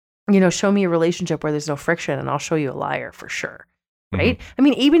show me a relationship where there's no friction and I'll show you a liar for sure. Right. Mm-hmm. I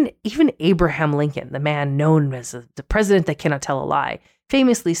mean, even Abraham Lincoln, the man known as the president that cannot tell a lie,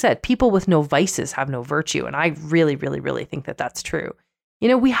 famously said, people with no vices have no virtue. And I really, really, really think that that's true.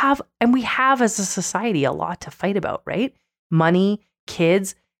 We have as a society a lot to fight about, right? Money,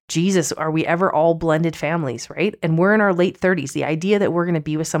 kids, Jesus, are we ever all blended families, right? And we're in our late 30s. The idea that we're going to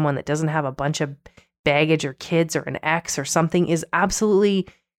be with someone that doesn't have a bunch of baggage or kids or an ex or something is absolutely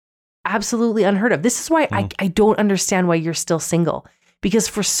unheard of. This is why I don't understand why you're still single. Because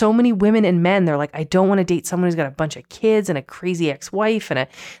for so many women and men, they're like, I don't want to date someone who's got a bunch of kids and a crazy ex-wife and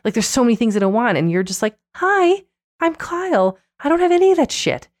there's so many things I don't want. And you're just like, hi, I'm Kyle. I don't have any of that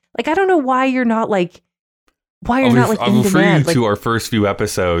shit. Like, I don't know why you're not like, I'll refer you to our first few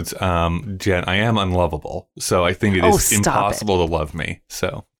episodes, Jen. I am unlovable. So I think it is impossible to love me.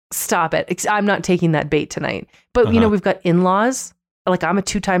 So stop it. I'm not taking that bait tonight. But we've got in-laws. Like I'm a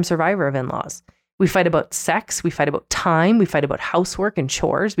 2-time survivor of in-laws. We fight about sex. We fight about time. We fight about housework and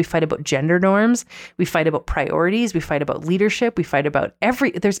chores. We fight about gender norms. We fight about priorities. We fight about leadership. We fight about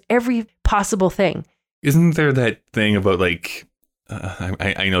there's every possible thing. Isn't there that thing about like,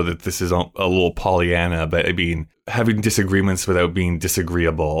 I know that this is a little Pollyanna, but I mean, having disagreements without being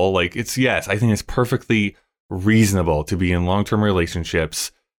disagreeable. Like I think it's perfectly reasonable to be in long-term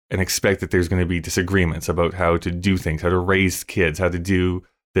relationships and expect that there's going to be disagreements about how to do things, how to raise kids, how to do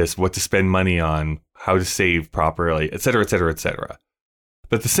this, what to spend money on, how to save properly, et cetera, et cetera, et cetera.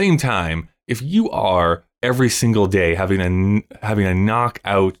 But at the same time, if you are every single day having a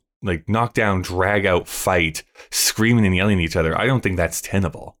knockout like knockdown, drag out fight, screaming and yelling at each other. I don't think that's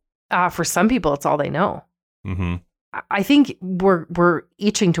tenable. For some people, it's all they know. Mm-hmm. I think we're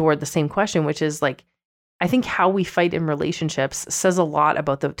itching toward the same question, which is like, I think how we fight in relationships says a lot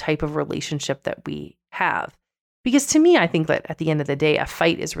about the type of relationship that we have. Because to me, I think that at the end of the day, a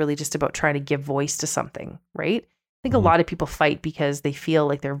fight is really just about trying to give voice to something, right? I think a lot of people fight because they feel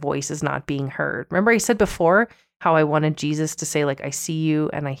like their voice is not being heard. Remember I said before how I wanted Jesus to say, like, I see you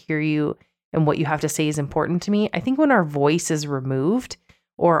and I hear you and what you have to say is important to me. I think when our voice is removed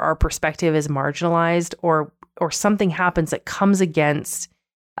or our perspective is marginalized or something happens that comes against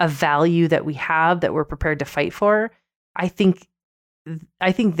a value that we have that we're prepared to fight for, I think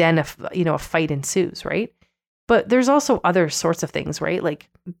then a fight ensues, right? But there's also other sorts of things, right? Like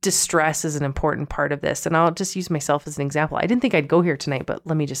distress is an important part of this. And I'll just use myself as an example. I didn't think I'd go here tonight, but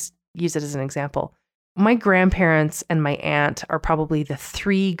let me just use it as an example. My grandparents and my aunt are probably the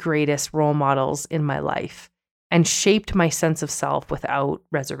 3 greatest role models in my life and shaped my sense of self without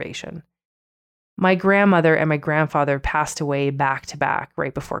reservation. My grandmother and my grandfather passed away back to back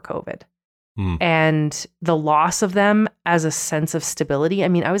right before COVID. And the loss of them as a sense of stability. I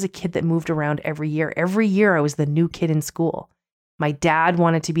mean, I was a kid that moved around every year. Every year I was the new kid in school. My dad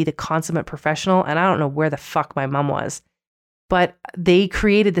wanted to be the consummate professional, and I don't know where the fuck my mom was. But they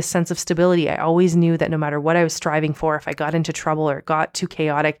created this sense of stability. I always knew that no matter what I was striving for, if I got into trouble or it got too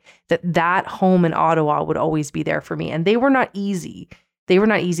chaotic, that home in Ottawa would always be there for me. And they were not easy.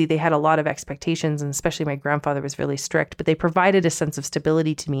 They had a lot of expectations, and especially my grandfather was really strict, but they provided a sense of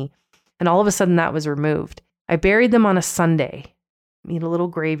stability to me. And all of a sudden that was removed. I buried them on a Sunday in a little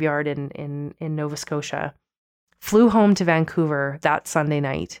graveyard in Nova Scotia. Flew home to Vancouver that Sunday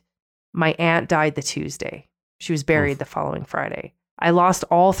night. My aunt died the Tuesday. She was buried the following Friday. I lost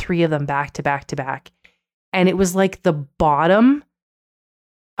all 3 of them back to back to back. And it was like the bottom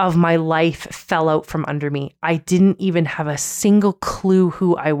of my life fell out from under me. I didn't even have a single clue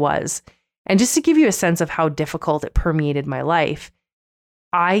who I was. And just to give you a sense of how difficult it permeated my life,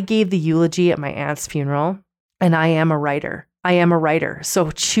 I gave the eulogy at my aunt's funeral, and I am a writer. So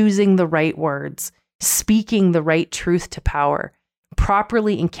choosing the right words, speaking the right truth to power,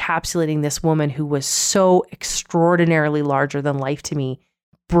 properly encapsulating this woman who was so extraordinarily larger than life to me,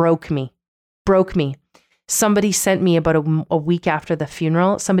 broke me. Somebody sent me about a week after the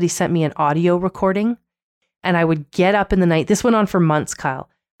funeral, somebody sent me an audio recording, and I would get up in the night. This went on for months, Kyle.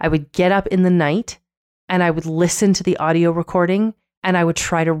 I would get up in the night and I would listen to the audio recording and I would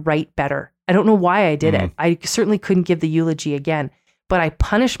try to write better. I don't know why I did it. I certainly couldn't give the eulogy again, but I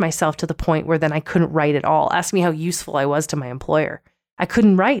punished myself to the point where then I couldn't write at all. Ask me how useful I was to my employer. I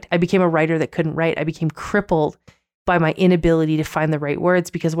couldn't write. I became a writer that couldn't write. I became crippled by my inability to find the right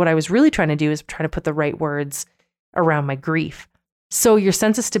words, because what I was really trying to do is trying to put the right words around my grief. So your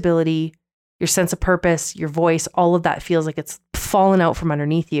sense of stability, your sense of purpose, your voice, all of that feels like it's fallen out from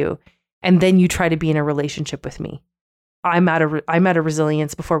underneath you. And then you try to be in a relationship with me. I'm at a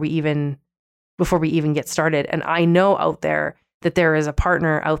resilience before we even get started. And I know out there that there is a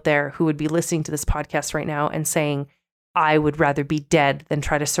partner out there who would be listening to this podcast right now and saying, I would rather be dead than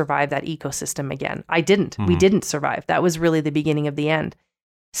try to survive that ecosystem again. I didn't. We didn't survive. That was really the beginning of the end.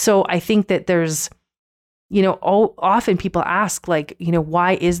 So I think that there's, often people ask, like,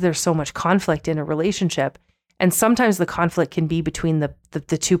 why is there so much conflict in a relationship? And sometimes the conflict can be between the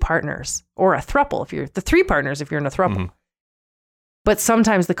 2 partners, or a throuple, if you're the 3 partners, if you're in a throuple. But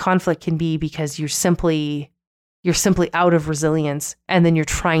sometimes the conflict can be because you're simply out of resilience, and then you're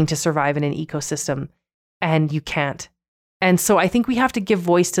trying to survive in an ecosystem and you can't. And so I think we have to give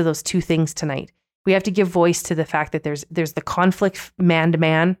voice to those 2 things tonight. We have to give voice to the fact that there's the conflict man to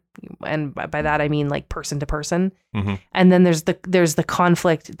man, and by that I mean like person to person. And then there's the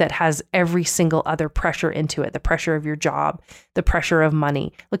conflict that has every single other pressure into it, the pressure of your job, the pressure of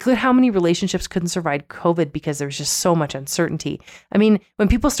money. Look at how many relationships couldn't survive COVID because there's just so much uncertainty. I mean, when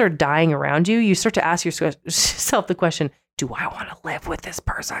people start dying around you, you start to ask yourself the question, do I want to live with this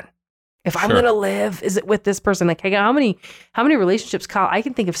person? If I'm going to live, is it with this person? Like, how many relationships, Kyle? I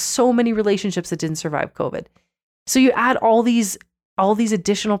can think of so many relationships that didn't survive COVID. So you add all these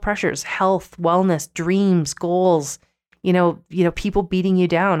additional pressures, health, wellness, dreams, goals, people beating you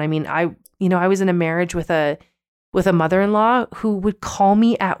down. I mean, I was in a marriage with a mother-in-law who would call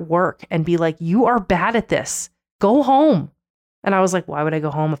me at work and be like, you are bad at this. Go home. And I was like, why would I go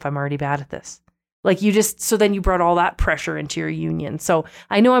home if I'm already bad at this? Like so then you brought all that pressure into your union. So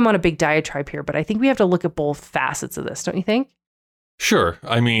I know I'm on a big diatribe here, but I think we have to look at both facets of this, don't you think? Sure.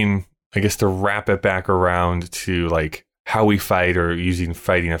 I mean, I guess to wrap it back around to like how we fight or using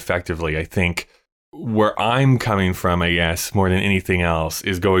fighting effectively, I think where I'm coming from, I guess, more than anything else,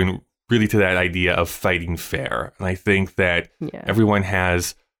 is going really to that idea of fighting fair. And I think that everyone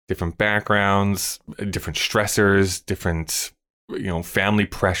has different backgrounds, different stressors, different, family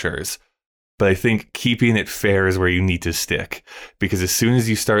pressures. But I think keeping it fair is where you need to stick, because as soon as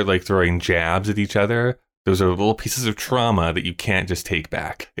you start like throwing jabs at each other, those are little pieces of trauma that you can't just take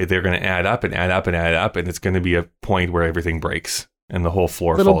back. They're going to add up and add up and add up, and it's going to be a point where everything breaks and the whole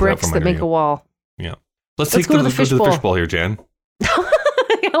floor little falls bricks out from that under make you. A wall. Yeah. Let's go to the fishbowl here, Jen.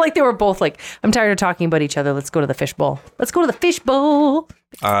 Like they were both like, I'm tired of talking about each other. Let's go to the fishbowl. Let's go to the fishbowl.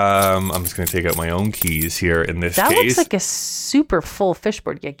 I'm just going to take out my own keys here in this case. That looks like a super full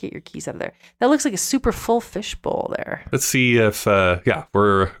fishbowl. Yeah, get your keys out of there. That looks like a super full fishbowl there. Let's see if,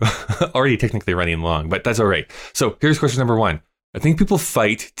 we're already technically running long, but that's all right. So here's question number 1. I think people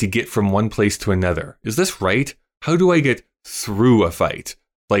fight to get from one place to another. Is this right? How do I get through a fight?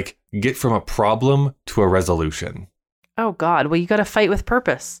 Like, get from a problem to a resolution? Oh, God. Well, you got to fight with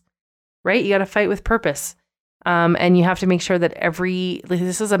purpose, right? You got to fight with purpose. And you have to make sure that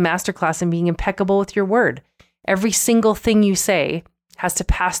this is a masterclass in being impeccable with your word. Every single thing you say has to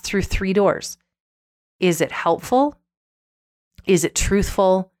pass through 3 doors. Is it helpful? Is it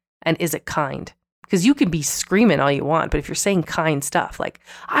truthful? And is it kind? Because you can be screaming all you want, but if you're saying kind stuff like,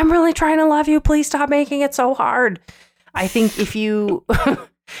 I'm really trying to love you, please stop making it so hard. I think if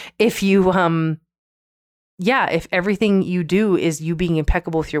everything you do is you being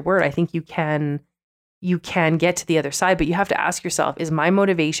impeccable with your word, I think you can get to the other side, but you have to ask yourself, is my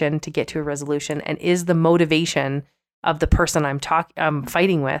motivation to get to a resolution, and is the motivation of the person I'm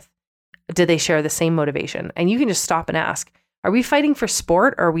fighting with, do they share the same motivation? And you can just stop and ask, are we fighting for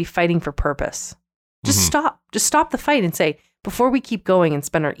sport or are we fighting for purpose? Just stop the fight and say, before we keep going and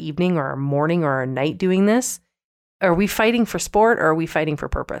spend our evening or our morning or our night doing this, are we fighting for sport or are we fighting for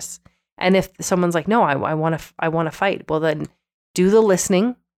purpose? And if someone's like, no, I want to fight, well then do the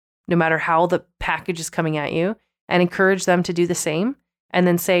listening, no matter how the package is coming at you, and encourage them to do the same. And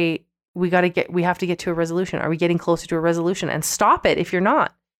then say, we have to get to a resolution. Are we getting closer to a resolution? And stop it if you're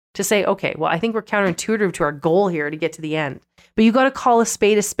not. To say, okay, well, I think we're counterintuitive to our goal here to get to the end. But you got to call a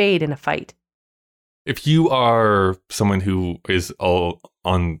spade in a fight. If you are someone who is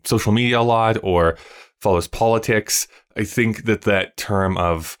on social media a lot or follows politics, I think that term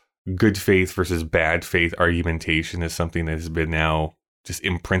of good faith versus bad faith argumentation is something that has been now just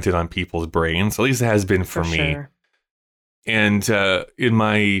imprinted on people's brains. At least it has been for me. Sure. And in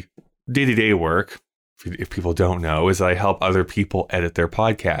my day-to-day work, if people don't know, is I help other people edit their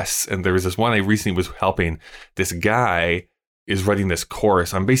podcasts. And there was this one I recently was helping. This guy is running this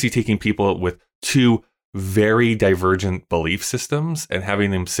course. I'm basically taking people with 2 very divergent belief systems and having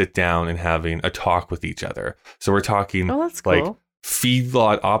them sit down and having a talk with each other. So we're talking like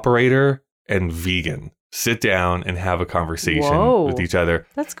feedlot operator and vegan. Sit down and have a conversation with each other.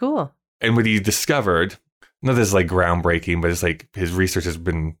 That's cool. And what he discovered, not this is like groundbreaking, but it's like his research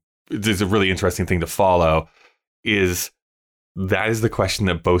it's a really interesting thing to follow, is that is the question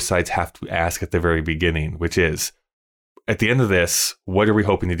that both sides have to ask at the very beginning, which is, at the end of this, what are we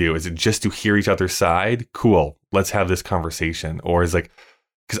hoping to do? Is it just to hear each other's side? Cool. Let's have this conversation. Or is like,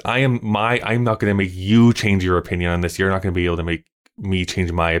 because I'm not going to make you change your opinion on this. You're not going to be able to make me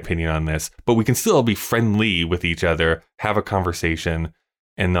change my opinion on this, but we can still be friendly with each other, have a conversation,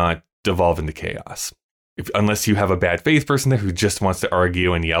 and not devolve into chaos. Unless you have a bad faith person there who just wants to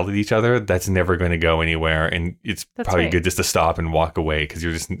argue and yell at each other, that's never going to go anywhere. And it's probably good just to stop and walk away, because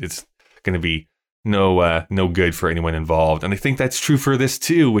it's going to be no good for anyone involved. And I think that's true for this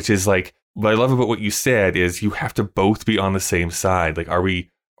too, which is like, what I love about what you said is you have to both be on the same side. Like, are we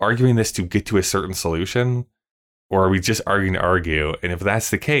arguing this to get to a certain solution, or are we just arguing to argue? And if that's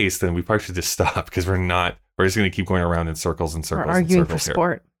the case, then we probably should just stop, because we're just going to keep going around in circles and circles. We're arguing and circles for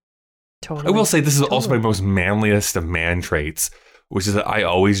sport. Totally. I will say this is also my most manliest of man traits, which is that I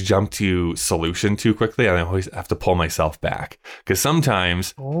always jump to solution too quickly, and I always have to pull myself back. Because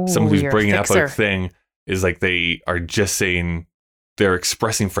sometimes someone who's bringing up a thing is like, they are just saying, they're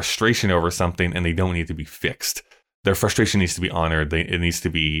expressing frustration over something and they don't need to be fixed. Their frustration needs to be honored. It needs to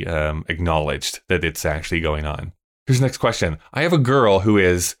be acknowledged that it's actually going on. Here's the next question. I have a girl who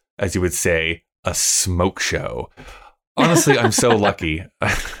is, as you would say, a smoke show. Honestly, I'm so lucky.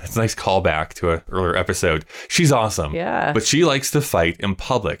 It's a nice callback to an earlier episode. She's awesome. Yeah. But she likes to fight in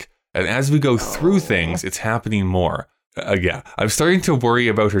public. And as we go through things, it's happening more. I'm starting to worry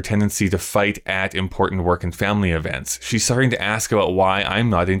about her tendency to fight at important work and family events. She's starting to ask about why I'm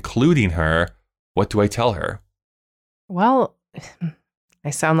not including her. What do I tell her? Well, I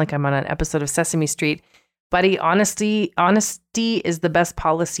sound like I'm on an episode of Sesame Street. Buddy, honesty is the best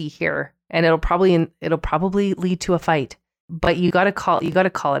policy here. and it'll probably lead to a fight. But you got to call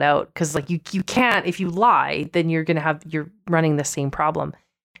it out, because like you can't, if you lie, then you're running the same problem.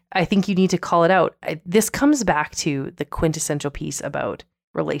 I think you need to call it out. This comes back to the quintessential piece about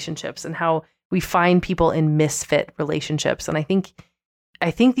relationships and how we find people in misfit relationships. And I think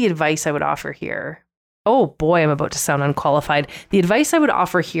the advice I would offer here, oh boy, I'm about to sound unqualified. The advice I would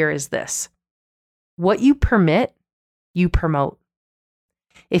offer here is this: what you permit, you promote.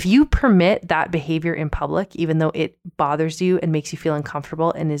 If you permit that behavior in public, even though it bothers you and makes you feel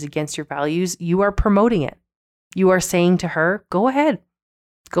uncomfortable and is against your values, you are promoting it. You are saying to her, go ahead.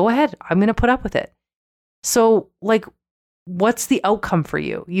 I'm going to put up with it. So like, what's the outcome for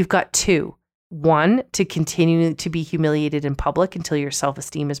you? You've got two. One, to continue to be humiliated in public until your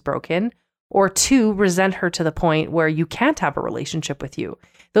self-esteem is broken, or two, resent her to the point where you can't have a relationship with you.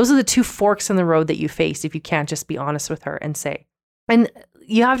 Those are the two forks in the road that you face if you can't just be honest with her and say. And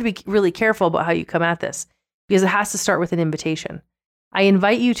you have to be really careful about how you come at this, because it has to start with an invitation. I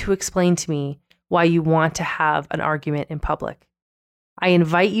invite you to explain to me why you want to have an argument in public. I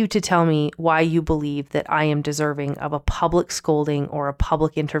invite you to tell me why you believe that I am deserving of a public scolding or a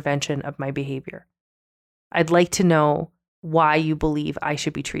public intervention of my behavior. I'd like to know why you believe I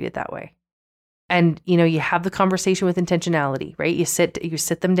should be treated that way. And, you have the conversation with intentionality, right? You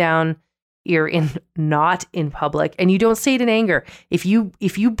sit them down, you're not in public, and you don't say it in anger. If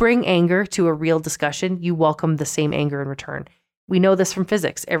you bring anger to a real discussion, you welcome the same anger in return. We know this from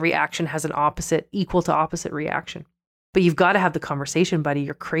physics. Every action has an equal to opposite reaction. But you've got to have the conversation, buddy.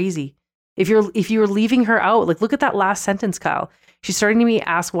 You're crazy. If you're leaving her out, like look at that last sentence, Kyle. She's starting to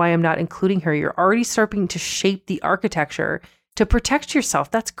ask why I'm not including her. You're already starting to shape the architecture to protect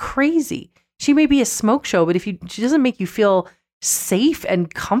yourself. That's crazy. She may be a smoke show, but she doesn't make you feel safe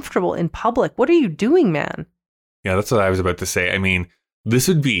and comfortable in public, what are you doing, man? Yeah, that's what I was about to say. I mean, this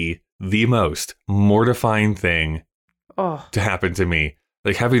would be the most mortifying thing to happen to me.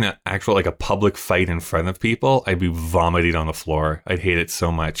 Like having an actual, like a public fight in front of people, I'd be vomiting on the floor. I'd hate it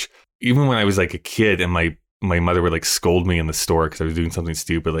so much. Even when I was like a kid and my mother would like scold me in the store because I was doing something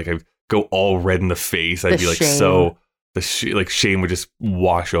stupid, like I'd go all red in the face. I'd be like shame. Shame would just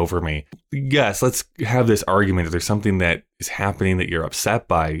wash over me. Yes, let's have this argument. If there's something that is happening that you're upset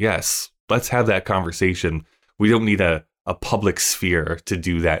by, yes, let's have that conversation. We don't need a public sphere to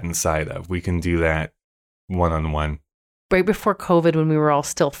do that inside of. We can do that one-on-one. Right before COVID, when we were all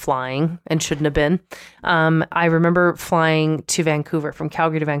still flying and shouldn't have been, I remember flying to Vancouver, from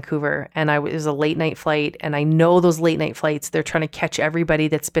Calgary to Vancouver, and it was a late night flight. And I know those late night flights, they're trying to catch everybody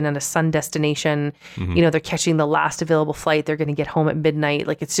that's been at a sun destination. Mm-hmm. They're catching the last available flight. They're going to get home at midnight.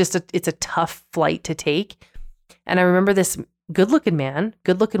 Like it's a tough flight to take. And I remember this good-looking man,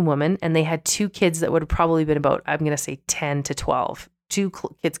 good-looking woman, and they had two kids that would have probably been about, I'm going to say 10 to 12, two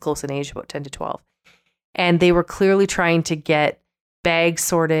kids close in age, about 10 to 12. And they were clearly trying to get bags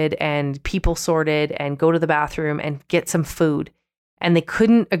sorted and people sorted and go to the bathroom and get some food. And they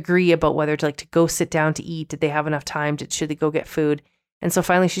couldn't agree about whether to go sit down to eat. Did they have enough time? Should they go get food? And so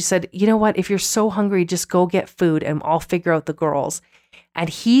finally she said, you know what? If you're so hungry, just go get food and I'll figure out the girls. And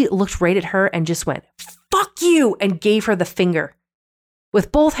he looked right at her and just went, fuck you, and gave her the finger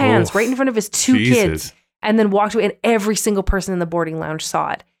with both hands right in front of his two kids, and then walked away. And every single person in the boarding lounge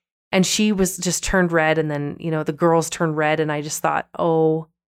saw it. And she was just turned red. And then, the girls turned red. And I just thought, oh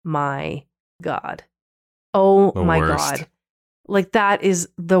my God. Oh my God. Like that is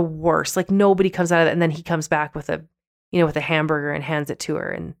the worst. Like nobody comes out of it. And then he comes back with a hamburger and hands it to her.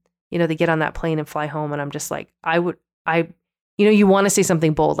 And, they get on that plane and fly home. And I'm just like, you want to say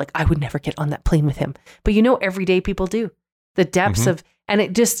something bold. Like I would never get on that plane with him. But everyday people do. The depths of, and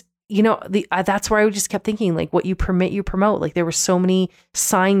it just, that's where I just kept thinking, like, what you permit, you promote. Like there were so many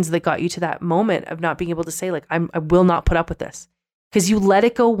signs that got you to that moment of not being able to say, like, I will not put up with this. Because you let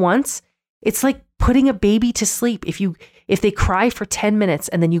it go once, it's like putting a baby to sleep. If they cry for 10 minutes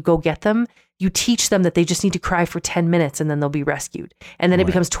and then you go get them, you teach them that they just need to cry for 10 minutes and then they'll be rescued. And then it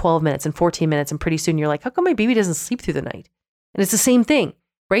becomes 12 minutes and 14 minutes. And pretty soon you're like, how come my baby doesn't sleep through the night? And it's the same thing,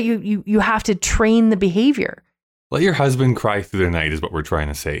 right? You have to train the behavior. Let your husband cry through the night is what we're trying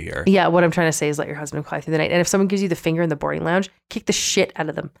to say here. Yeah, what I'm trying to say is let your husband cry through the night. And if someone gives you the finger in the boarding lounge, kick the shit out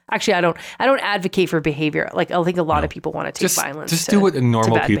of them. Actually, I don't advocate for behavior. Like I think a lot of people want to take violence. Just do what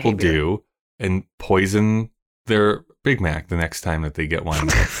normal people do and poison their Big Mac the next time that they get one.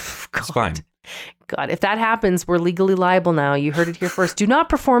 It's fine. God, if that happens, we're legally liable now. You heard it here first. Do not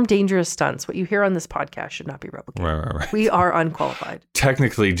perform dangerous stunts. What you hear on this podcast should not be replicated. Right. We are unqualified.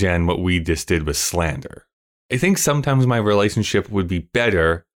 Technically, Jen, what we just did was slander. I think sometimes my relationship would be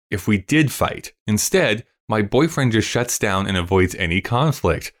better if we did fight. Instead, my boyfriend just shuts down and avoids any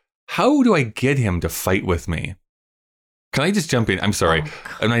conflict. how do I get him to fight with me? Can I just jump in? I'm sorry.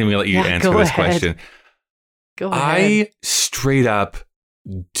 I'm not even going to let you answer this question. Go ahead. I straight up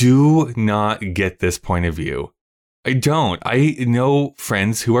do not get this point of view. I don't. I know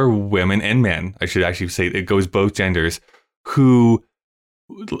friends who are women and men. I should actually say it goes both genders, who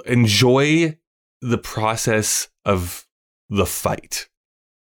enjoy the process of the fight.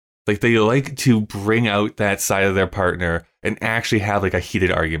 Like they like to bring out that side of their partner and actually have like a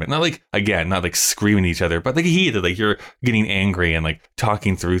heated argument. Not like, again, not like screaming at each other, but like heated, like you're getting angry and like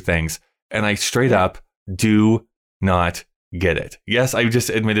talking through things. And I straight up do not get it. Yes, I just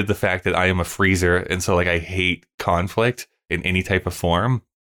admitted the fact that I am a freezer. And so like I hate conflict in any type of form.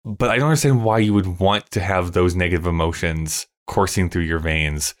 But I don't understand why you would want to have those negative emotions coursing through your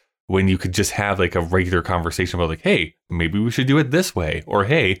veins when you could just have like a regular conversation about like, hey, maybe we should do it this way. Or,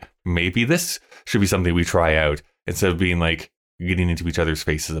 hey, maybe this should be something we try out, instead of being like getting into each other's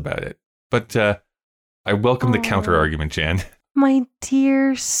faces about it. But I welcome the counter argument, Jen. My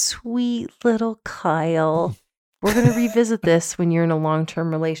dear, sweet little Kyle. We're going to revisit this when you're in a long-term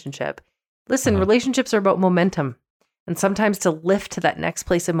relationship. Listen, relationships are about momentum. And sometimes to lift to that next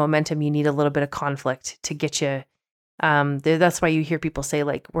place of momentum, you need a little bit of conflict to get you. That's why you hear people say,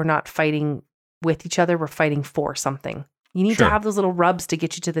 like, we're not fighting with each other, we're fighting for something. You need to have those little rubs to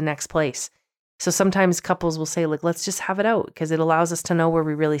get you to the next place. So sometimes couples will say, like, let's just have it out, because it allows us to know where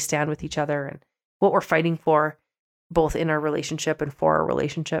we really stand with each other and what we're fighting for, both in our relationship and for our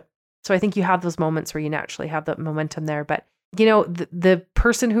relationship. So I think you have those moments where you naturally have that momentum there. But, you know, the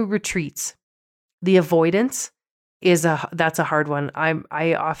person who retreats, the avoidance that's a hard one.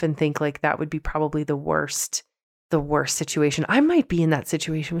 I often think like that would be probably the worst situation. I might be in that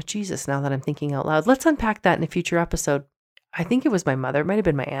situation with Jesus now that I'm thinking out loud. Let's unpack that in a future episode. I think it was my mother. It might have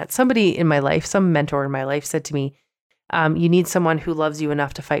been my aunt. Somebody in my life, some mentor in my life said to me, you need someone who loves you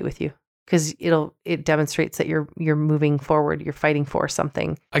enough to fight with you, because it demonstrates that you're moving forward. You're fighting for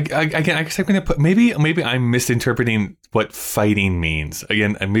something. I guess I'm going to put, maybe I'm misinterpreting what fighting means.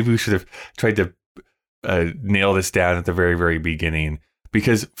 Again, and maybe we should have tried to nail this down at the very, very beginning.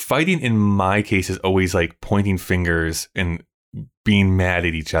 Because fighting in my case is always like pointing fingers and being mad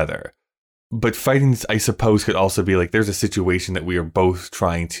at each other. But fighting, I suppose, could also be like there's a situation that we are both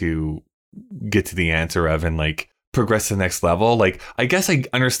trying to get to the answer of and like progress to the next level. Like, I guess I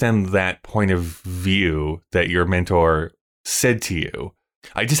understand that point of view that your mentor said to you.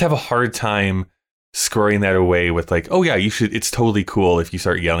 I just have a hard time squaring that away with like, oh yeah, it's totally cool if you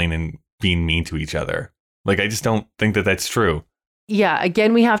start yelling and being mean to each other. Like, I just don't think that that's true. Yeah,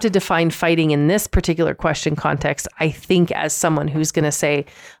 again, we have to define fighting in this particular question context, I think, as someone who's going to say,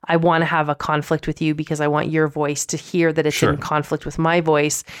 I want to have a conflict with you because I want your voice to hear that it's in conflict with my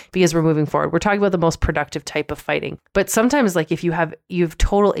voice because we're moving forward. We're talking about the most productive type of fighting. But sometimes, like, if you have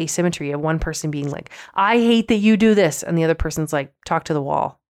total asymmetry of one person being like, I hate that you do this, and the other person's like, talk to the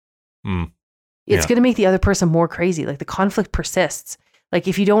wall. It's going to make the other person more crazy. Like, the conflict persists. Like,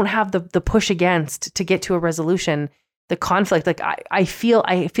 if you don't have the push against to get to a resolution, the conflict, like I feel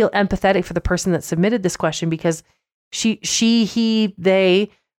empathetic for the person that submitted this question, because they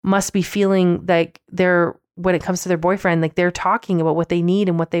must be feeling like when it comes to their boyfriend, like they're talking about what they need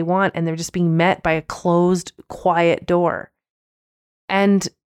and what they want, and they're just being met by a closed, quiet door. And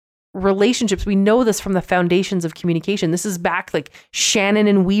relationships, we know this from the foundations of communication. This is back like Shannon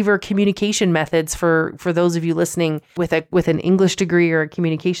and Weaver communication methods for those of you listening with an English degree or a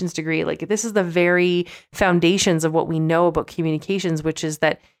communications degree. Like, this is the very foundations of what we know about communications, which is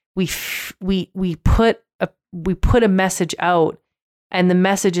that we put a message out, and the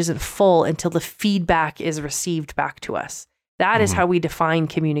message isn't full until the feedback is received back to us. That is how we define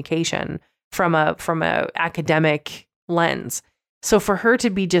communication from a academic lens. So for her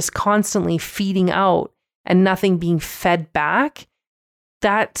to be just constantly feeding out and nothing being fed back,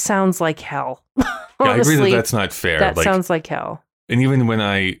 that sounds like hell. Honestly, I agree that that's not fair. That sounds like hell. And even when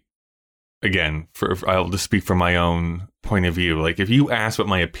I'll just speak from my own point of view. Like, if you ask what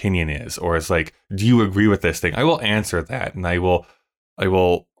my opinion is, or it's like, do you agree with this thing? I will answer that, and I will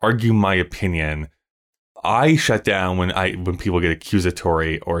argue my opinion. I shut down when people get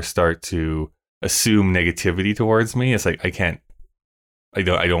accusatory or start to assume negativity towards me. It's like, I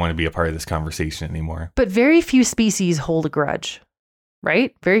don't want to be a part of this conversation anymore. But very few species hold a grudge,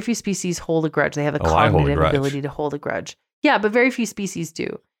 right? Very few species hold a grudge. They have a cognitive ability to hold a grudge. Yeah, but very few species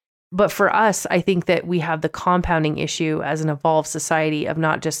do. But for us, I think that we have the compounding issue as an evolved society of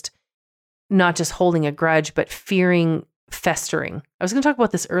not just holding a grudge, but fearing festering. I was going to talk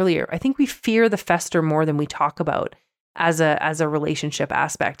about this earlier. I think we fear the fester more than we talk about as a relationship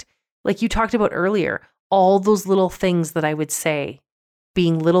aspect. Like you talked about earlier, all those little things that I would say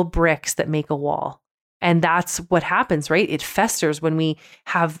being little bricks that make a wall. And that's what happens, right? It festers when we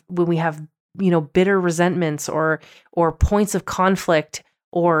have bitter resentments or points of conflict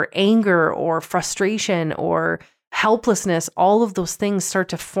or anger or frustration or helplessness. All of those things start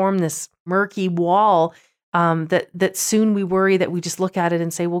to form this murky wall that soon we worry that we just look at it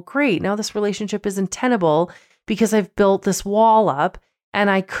and say, well, great, now this relationship isn't tenable because I've built this wall up, and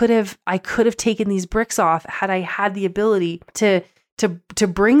I could have taken these bricks off had I had the ability to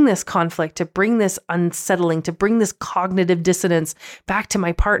bring this conflict, to bring this unsettling, to bring this cognitive dissonance back to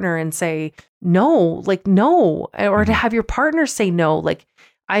my partner and say, no, or to have your partner say no. Like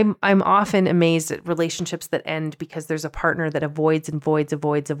I'm often amazed at relationships that end because there's a partner that avoids a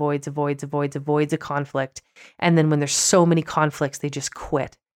conflict. And then when there's so many conflicts, they just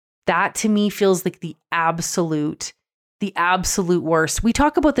quit. That to me feels like the absolute worst. We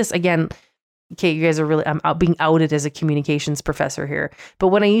talk about this again. Okay, you guys are really, I'm being outed as a communications professor here. But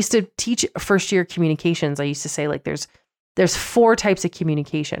when I used to teach first year communications, I used to say like there's 4 types of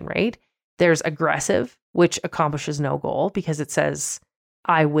communication, right? There's aggressive, which accomplishes no goal because it says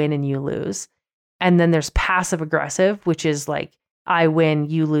I win and you lose. And then there's passive aggressive, which is like I win,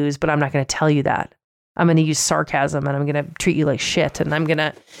 you lose, but I'm not going to tell you that. I'm going to use sarcasm and I'm going to treat you like shit and I'm going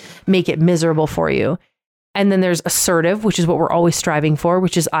to make it miserable for you. And then there's assertive, which is what we're always striving for,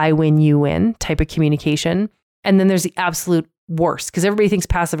 which is I win, you win type of communication. And then there's the absolute worst, because everybody thinks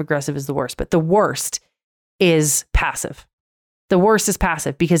passive aggressive is the worst, but the worst is passive. The worst is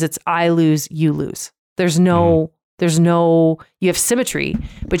passive because it's I lose, you lose. There's no, you have symmetry,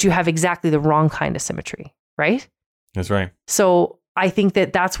 but you have exactly the wrong kind of symmetry, right? That's right. So I think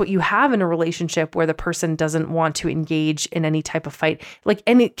that that's what you have in a relationship where the person doesn't want to engage in any type of fight. I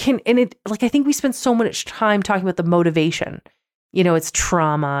think we spend so much time talking about the motivation, it's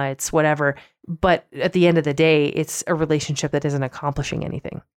trauma, it's whatever. But at the end of the day, it's a relationship that isn't accomplishing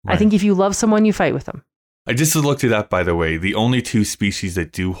anything. Right. I think if you love someone, you fight with them. I just looked it up, by the way. The only 2 species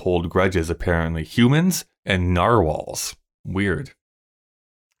that do hold grudges, apparently, humans and narwhals. Weird.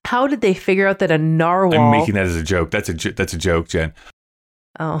 How did they figure out that a narwhal... I'm making that as a joke. That's a joke, Jen.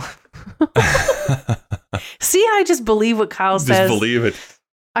 Oh. See how I just believe what Kyle says? Just believe it.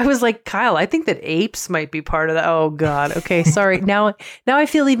 I was like, Kyle, I think that apes might be part of that. Oh, God. Okay, sorry. Now I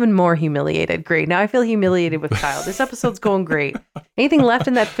feel even more humiliated. Great. Now I feel humiliated with Kyle. This episode's going great. Anything left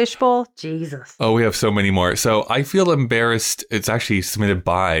in that fishbowl? Jesus. Oh, we have so many more. So I feel embarrassed. It's actually submitted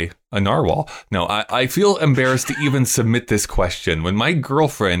by a narwhal. No, I feel embarrassed to even submit this question. When my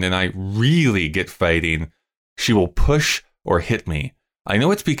girlfriend and I really get fighting, she will push or hit me. I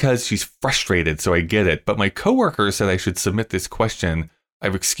know it's because she's frustrated, so I get it. But my coworker said I should submit this question.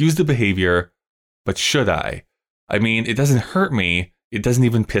 I've excused the behavior, but should I? I mean, it doesn't hurt me. It doesn't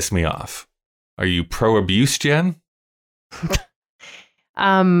even piss me off. Are you pro-abuse, Jen?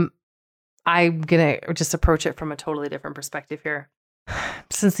 I'm going to just approach it from a totally different perspective here.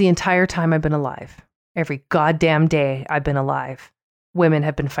 Since the entire time I've been alive, every goddamn day I've been alive, women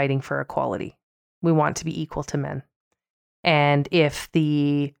have been fighting for equality. We want to be equal to men. And if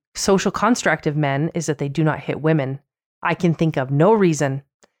the social construct of men is that they do not hit women, I can think of no reason,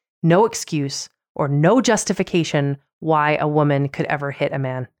 no excuse, or no justification why a woman could ever hit a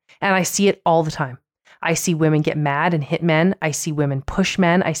man. And I see it all the time. I see women get mad and hit men. I see women push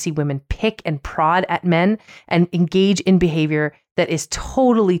men. I see women pick and prod at men and engage in behavior that is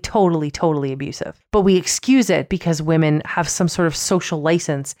totally, totally, totally abusive. But we excuse it because women have some sort of social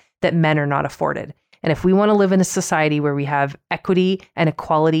license that men are not afforded. And if we want to live in a society where we have equity and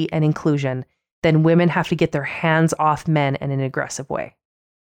equality and inclusion, then women have to get their hands off men in an aggressive way.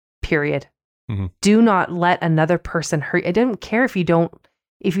 Period. Mm-hmm. Do not let another person hurt. I don't care if you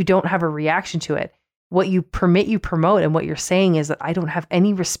don't have a reaction to it. What you permit, you promote, and what you're saying is that I don't have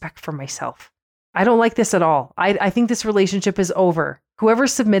any respect for myself. I don't like this at all. I think this relationship is over. Whoever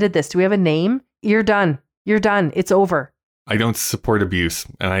submitted this, do we have a name? You're done. You're done. It's over. I don't support abuse,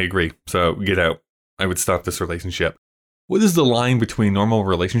 and I agree. So get out. I would stop this relationship. What is the line between normal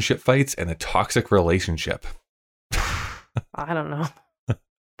relationship fights and a toxic relationship? I don't know.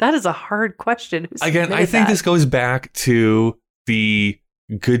 That is a hard question. Again, I think this goes back to the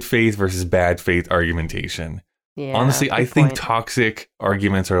good faith versus bad faith argumentation. Yeah, honestly, I think toxic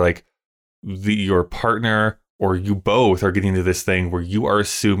arguments are like your partner or you both are getting to this thing where you are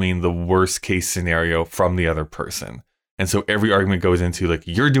assuming the worst case scenario from the other person. And so every argument goes into like,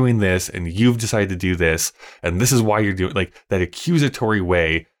 you're doing this and you've decided to do this. And this is why you're doing like that accusatory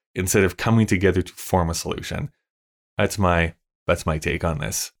way instead of coming together to form a solution. That's my take on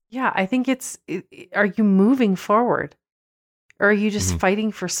this. Yeah, I think are you moving forward or are you just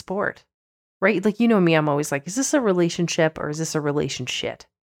fighting for sport? right? Like, you know me, I'm always like, is this a relationship or is this a relationship?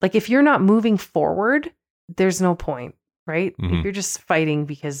 Like, if you're not moving forward, there's no point, right? Mm-hmm. If you're just fighting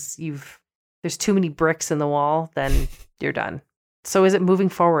because there's too many bricks in the wall, then you're done. So is it moving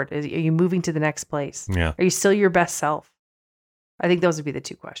forward? Are you moving to the next place? Yeah. Are you still your best self? I think those would be the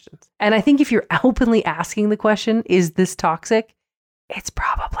two questions. And I think if you're openly asking the question, is this toxic? It's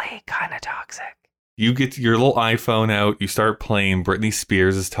probably kind of toxic. You get your little iPhone out, you start playing Britney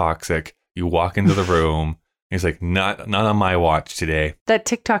Spears is Toxic. You walk into the room, and he's like, not on my watch today. That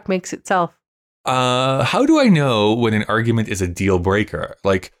TikTok makes itself. How do I know when an argument is a deal breaker?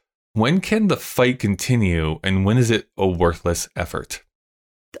 Like, when can the fight continue and when is it a worthless effort?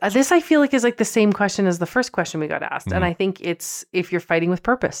 This I feel like is like the same question as the first question we got asked. And I think it's if you're fighting with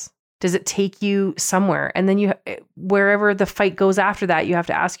purpose. Does it take you somewhere? And then wherever the fight goes after that, you have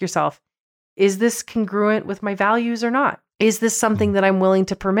to ask yourself, is this congruent with my values or not? Is this something that I'm willing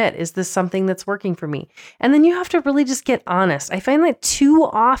to permit? Is this something that's working for me? And then you have to really just get honest. I find that too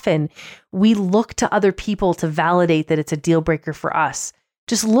often we look to other people to validate that it's a deal breaker for us.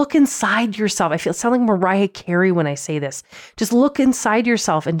 Just look inside yourself. I sound like Mariah Carey when I say this. Just look inside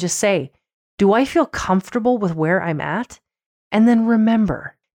yourself and just say, do I feel comfortable with where I'm at? And then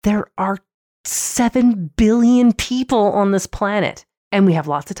remember, there are 7 billion people on this planet and we have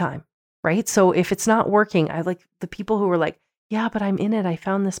lots of time, right? So if it's not working, I like the people who are like, yeah, but I'm in it. I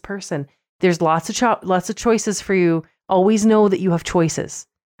found this person. There's lots of choices for you. Always know that you have choices.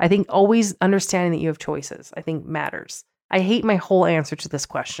 I think always understanding that you have choices, I think matters. I hate my whole answer to this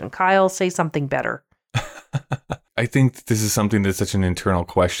question. Kyle, say something better. I think this is something that's such an internal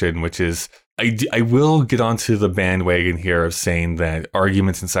question, which is, I will get onto the bandwagon here of saying that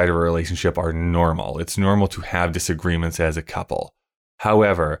arguments inside of a relationship are normal. It's normal to have disagreements as a couple.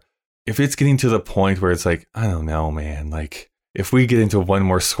 However, if it's getting to the point where it's like, I don't know, man, like if we get into one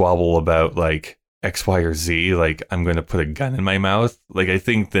more squabble about like X, Y, or Z, like I'm going to put a gun in my mouth. Like I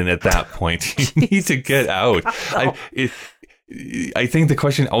think then at that point you need to get out. I think the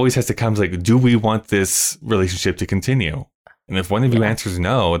question always has to come like, do we want this relationship to continue? And if one of you answers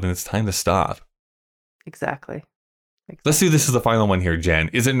no, then it's time to stop. Exactly. Let's do this as the final one here, Jen.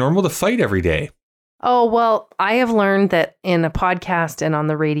 Is it normal to fight every day? Oh, well, I have learned that in a podcast and on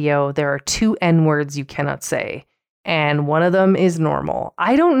the radio, there are 2 N words you cannot say. And one of them is normal.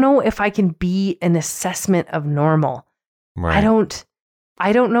 I don't know if I can be an assessment of normal. Right.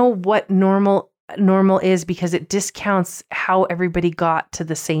 I don't know what normal is because it discounts how everybody got to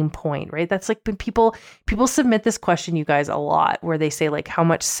the same point, right? That's like when people submit this question, you guys, a lot where they say like, how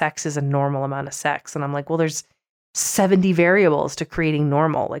much sex is a normal amount of sex? And I'm like, well, there's 70 variables to creating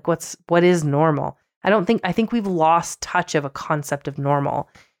normal. Like what is normal? I think we've lost touch of a concept of normal.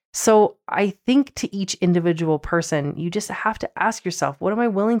 So I think to each individual person, you just have to ask yourself, what am I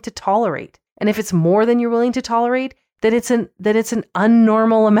willing to tolerate? And if it's more than you're willing to tolerate, then it's an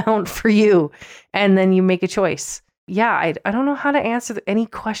unnormal amount for you. And then you make a choice. Yeah, I don't know how to answer any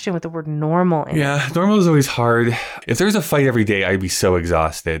question with the word normal in it. Normal is always hard. If there was a fight every day, I'd be so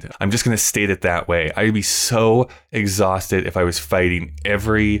exhausted. I'm just going to state it that way. I'd be so exhausted if I was fighting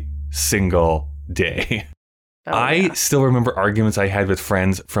every single day. I still remember arguments I had with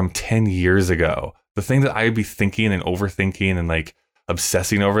friends from 10 years ago. The thing that I'd be thinking and overthinking and like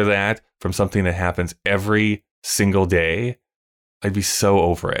obsessing over that from something that happens every single day, I'd be so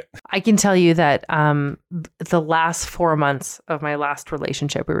over it. I can tell you that the last 4 months of my last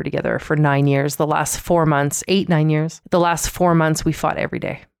relationship, we were together for 9 years. The last 4 months, 9 years, the last 4 months, we fought every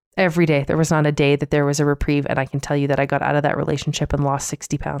day. Every day. There was not a day that there was a reprieve. And I can tell you that I got out of that relationship and lost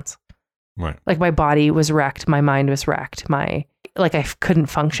 60 pounds. Right. Like my body was wrecked. My mind was wrecked. I couldn't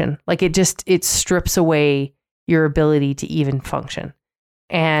function. Like it strips away your ability to even function.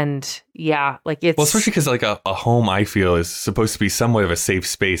 And yeah, like it's... Well, especially because like a home, I feel, is supposed to be somewhat of a safe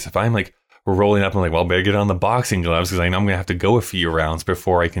space. If I'm like rolling up and like, well, better get on the boxing gloves because I know I'm going to have to go a few rounds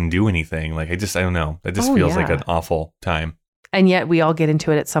before I can do anything. Like I don't know. It just feels like an awful time. And yet we all get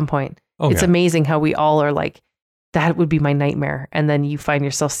into it at some point. It's amazing how we all are like, that would be my nightmare. And then you find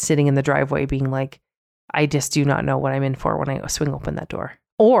yourself sitting in the driveway being like, I just do not know what I'm in for when I swing open that door.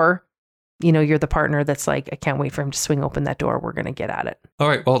 Or, you're the partner that's like, I can't wait for him to swing open that door. We're going to get at it. All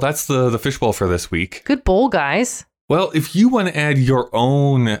right. Well, that's the fishbowl for this week. Good bowl, guys. Well, if you want to add your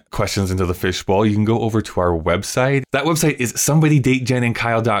own questions into the fishbowl, you can go over to our website. That website is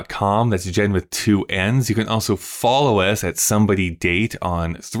somebodydatejenandkyle.com. That's Jen with 2 N's. You can also follow us at somebodydate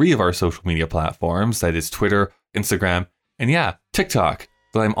on 3 of our social media platforms. That is Twitter, Instagram, and TikTok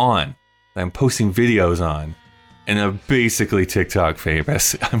that I'm on, that I'm posting videos on, and I'm basically TikTok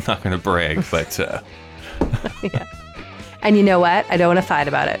famous. I'm not going to brag, but... And you know what? I don't want to fight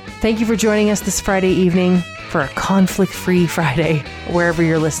about it. Thank you for joining us this Friday evening for a conflict-free Friday. Wherever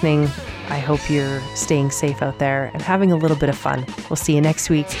you're listening, I hope you're staying safe out there and having a little bit of fun. We'll see you next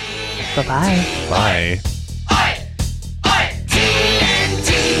week. Bye-bye. Bye.